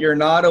of what you're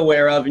not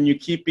aware of, and you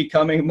keep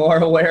becoming more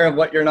aware of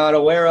what you're not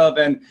aware of,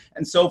 and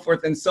so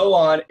forth and so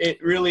on. It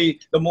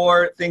really, the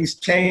more things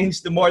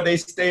change, the more they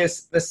stay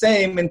the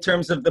same in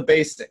terms of the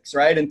basics,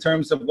 right? In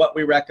terms of what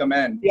we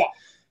recommend. Yeah.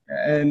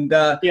 And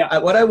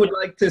what I would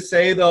like to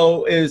say,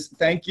 though, is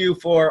thank you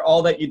for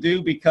all that you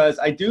do, because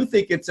I do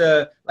think it's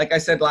like I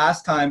said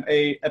last time,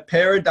 a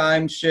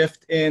paradigm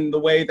shift in the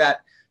way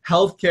that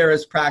healthcare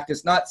is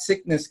practiced, not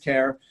sickness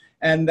care,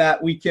 and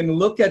that we can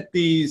look at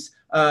these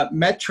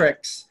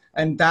metrics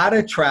and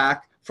data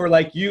track for,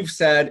 like you've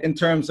said, in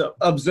terms of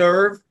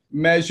observe,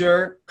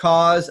 measure,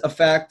 cause,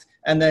 effect,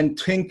 and then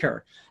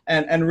tinker.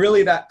 And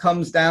really that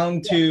comes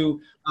down to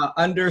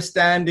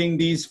understanding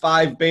these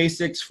 5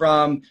 basics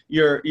from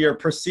your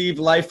perceived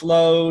life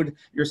load,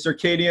 your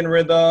circadian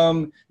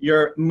rhythm,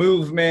 your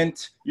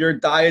movement, your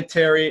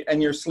dietary,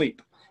 and your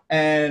sleep.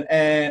 And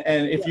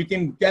if you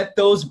can get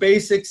those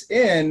basics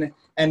in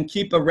and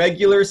keep a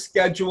regular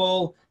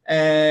schedule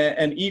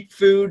and eat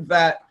food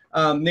that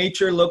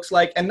nature looks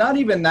like, and not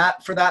even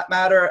that for that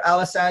matter,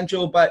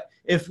 Alessandro, but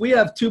if we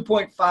have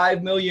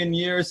 2.5 million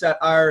years that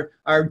our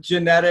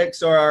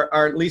genetics or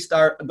at least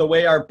the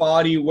way our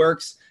body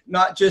works,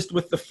 not just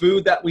with the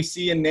food that we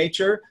see in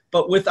nature,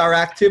 but with our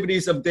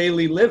activities of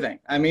daily living.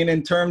 I mean,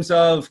 in terms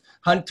of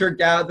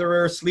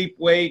hunter-gatherer,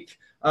 sleep-wake,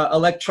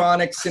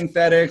 electronics,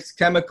 synthetics,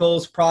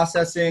 chemicals,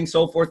 processing,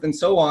 so forth and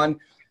so on,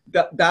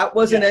 that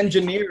wasn't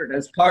engineered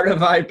as part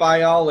of our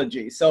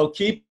biology. So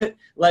keep it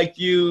like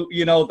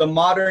the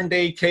modern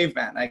day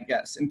caveman, I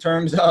guess, in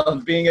terms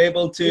of being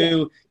able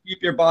to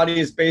keep your body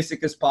as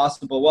basic as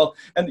possible. Well,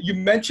 and you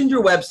mentioned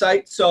your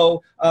website,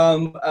 so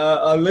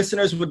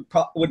listeners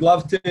would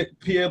love to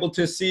be able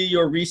to see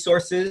your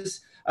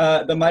resources,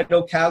 the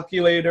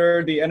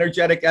Mitocalculator, the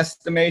energetic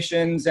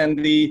estimations, and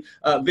the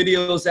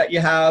videos that you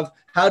have.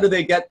 How do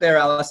they get there,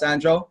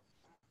 Alessandro?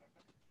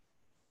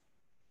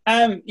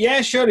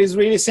 Yeah, sure. It's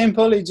really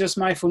simple. It's just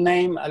my full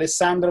name,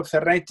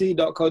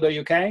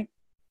 alessandroferretti.co.uk.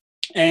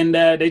 And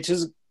they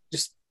just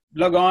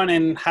log on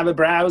and have a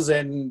browse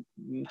and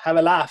have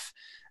a laugh.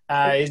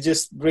 It's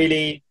just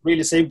really,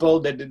 really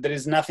simple. There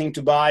is nothing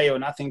to buy or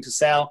nothing to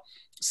sell.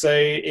 So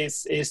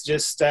it's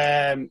just,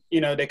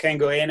 they can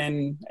go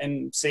in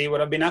and see what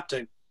I've been up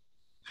to.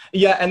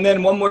 Yeah, and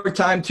then one more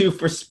time, too,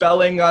 for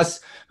spelling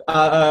us,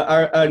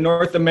 our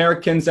North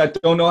Americans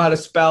that don't know how to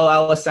spell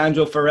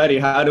Alessandro Ferretti.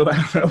 How do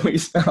we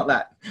spell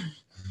that?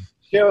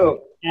 Sure.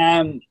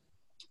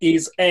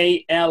 Is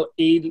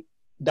ALESSANDRO,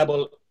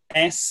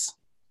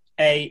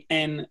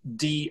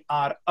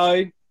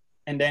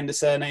 and then the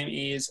surname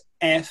is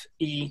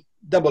FERRETTI.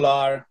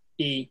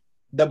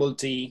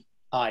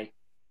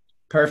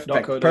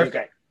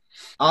 Perfect.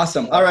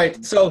 Awesome. All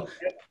right. So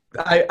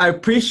I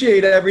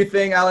appreciate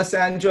everything,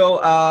 Alessandro.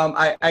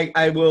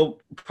 I will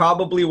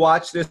probably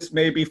watch this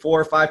maybe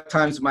 4 or 5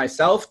 times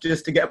myself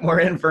just to get more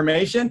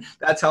information.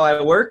 That's how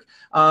I work.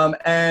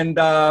 And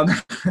I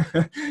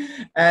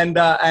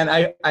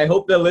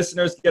hope the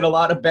listeners get a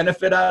lot of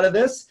benefit out of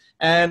this.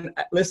 And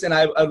listen,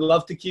 I'd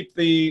love to keep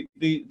the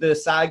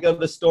saga,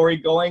 the story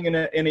going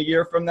in a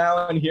year from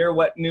now and hear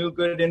what new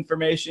good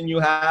information you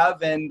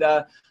have. And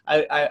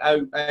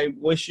I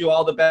wish you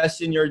all the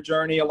best in your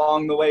journey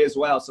along the way as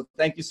well. So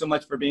thank you so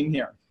much for being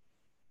here.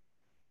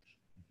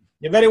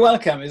 You're very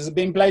welcome. It's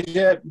been a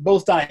pleasure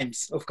both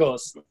times, of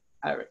course.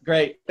 All right,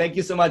 great. Thank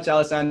you so much,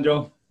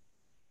 Alessandro.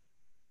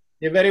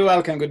 You're very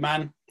welcome, good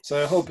man.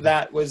 So I hope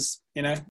that was,